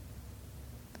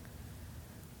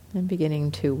 And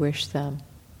beginning to wish them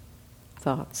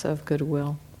thoughts of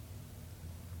goodwill.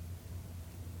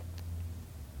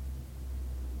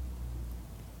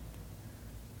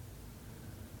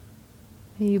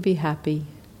 May you be happy.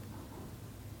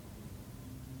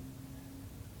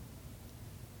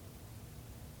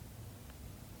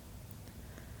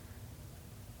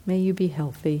 May you be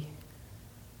healthy.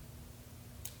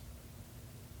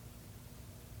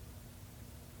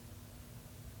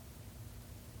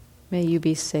 May you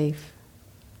be safe.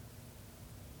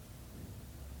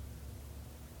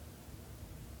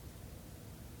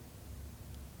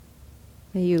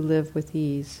 May you live with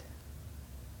ease.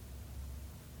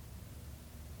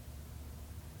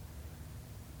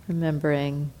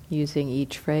 Remembering using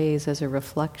each phrase as a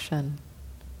reflection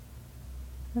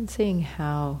and seeing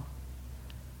how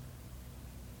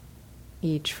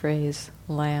each phrase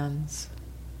lands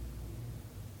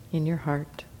in your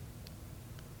heart.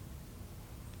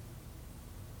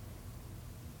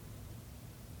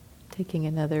 Taking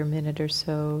another minute or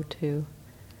so to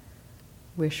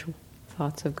wish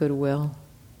thoughts of goodwill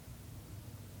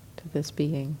to this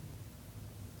being.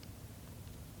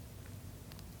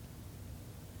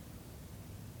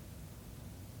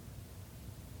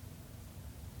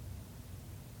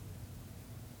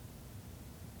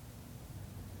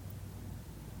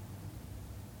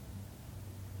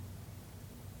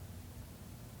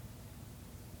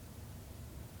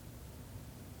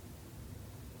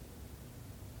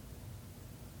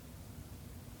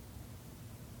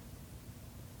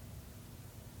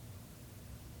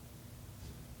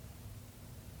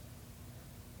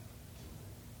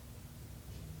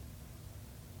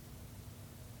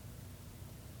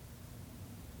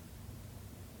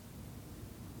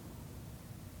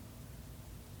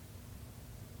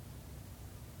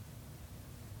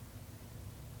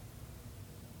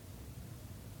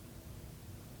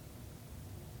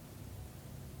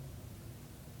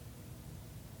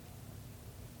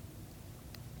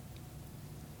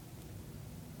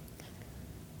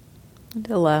 And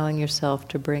allowing yourself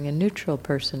to bring a neutral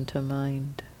person to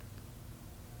mind.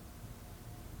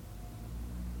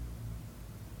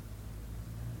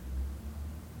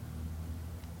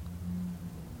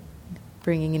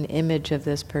 bringing an image of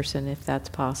this person if that's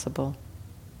possible.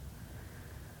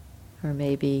 Or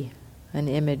maybe an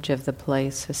image of the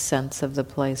place, a sense of the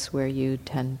place where you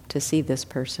tend to see this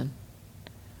person.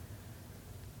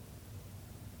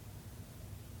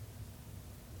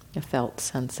 A felt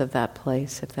sense of that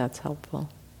place, if that's helpful.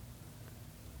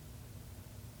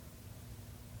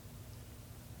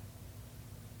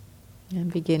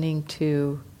 And beginning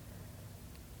to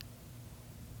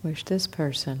wish this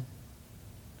person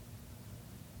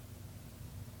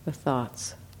the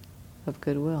thoughts of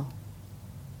goodwill.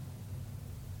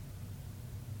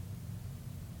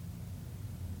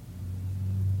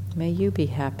 May you be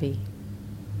happy.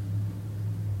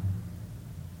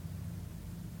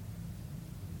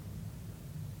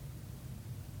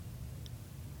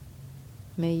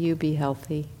 May you be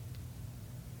healthy.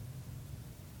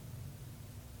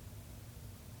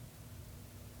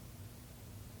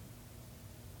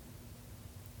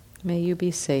 May you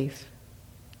be safe.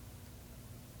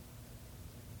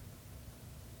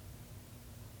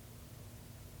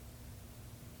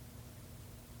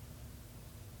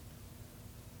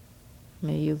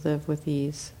 May you live with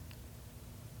ease.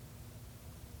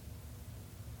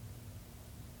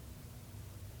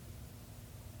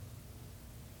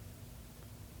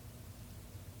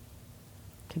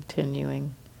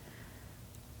 Continuing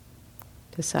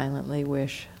to silently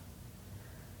wish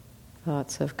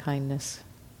thoughts of kindness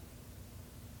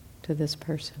to this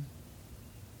person.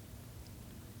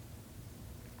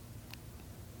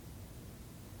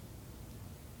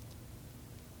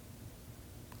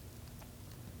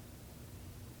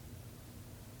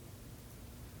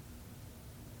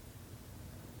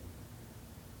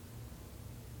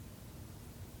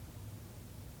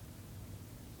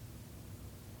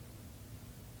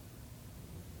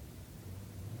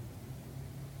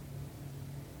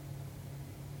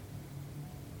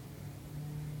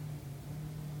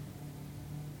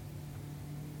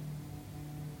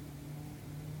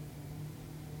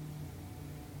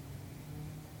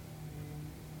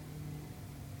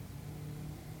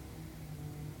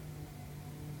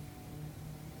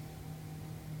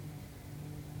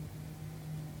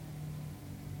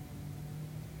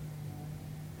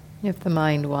 If the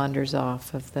mind wanders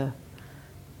off of the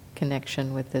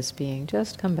connection with this being,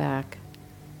 just come back,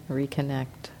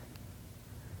 reconnect,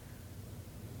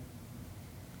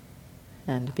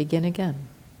 and begin again.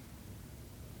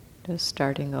 Just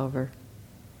starting over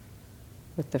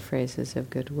with the phrases of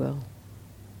goodwill.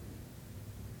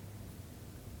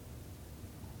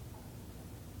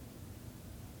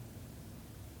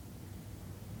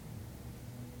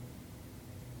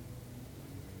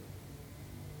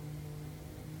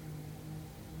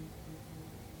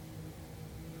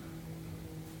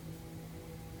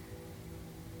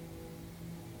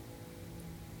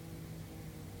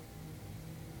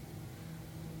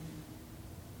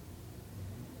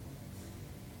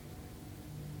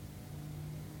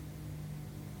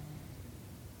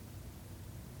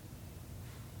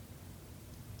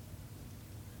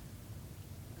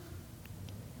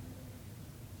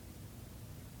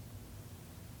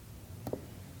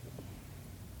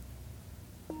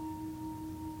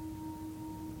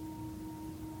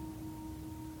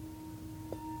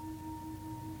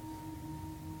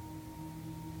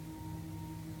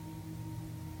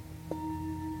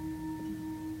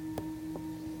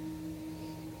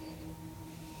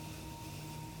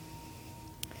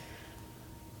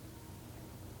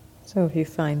 So if you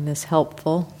find this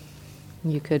helpful,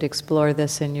 you could explore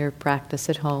this in your practice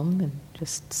at home and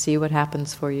just see what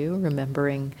happens for you,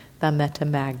 remembering the Metta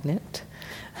magnet.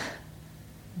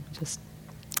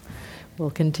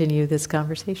 We'll continue this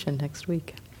conversation next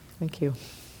week. Thank you.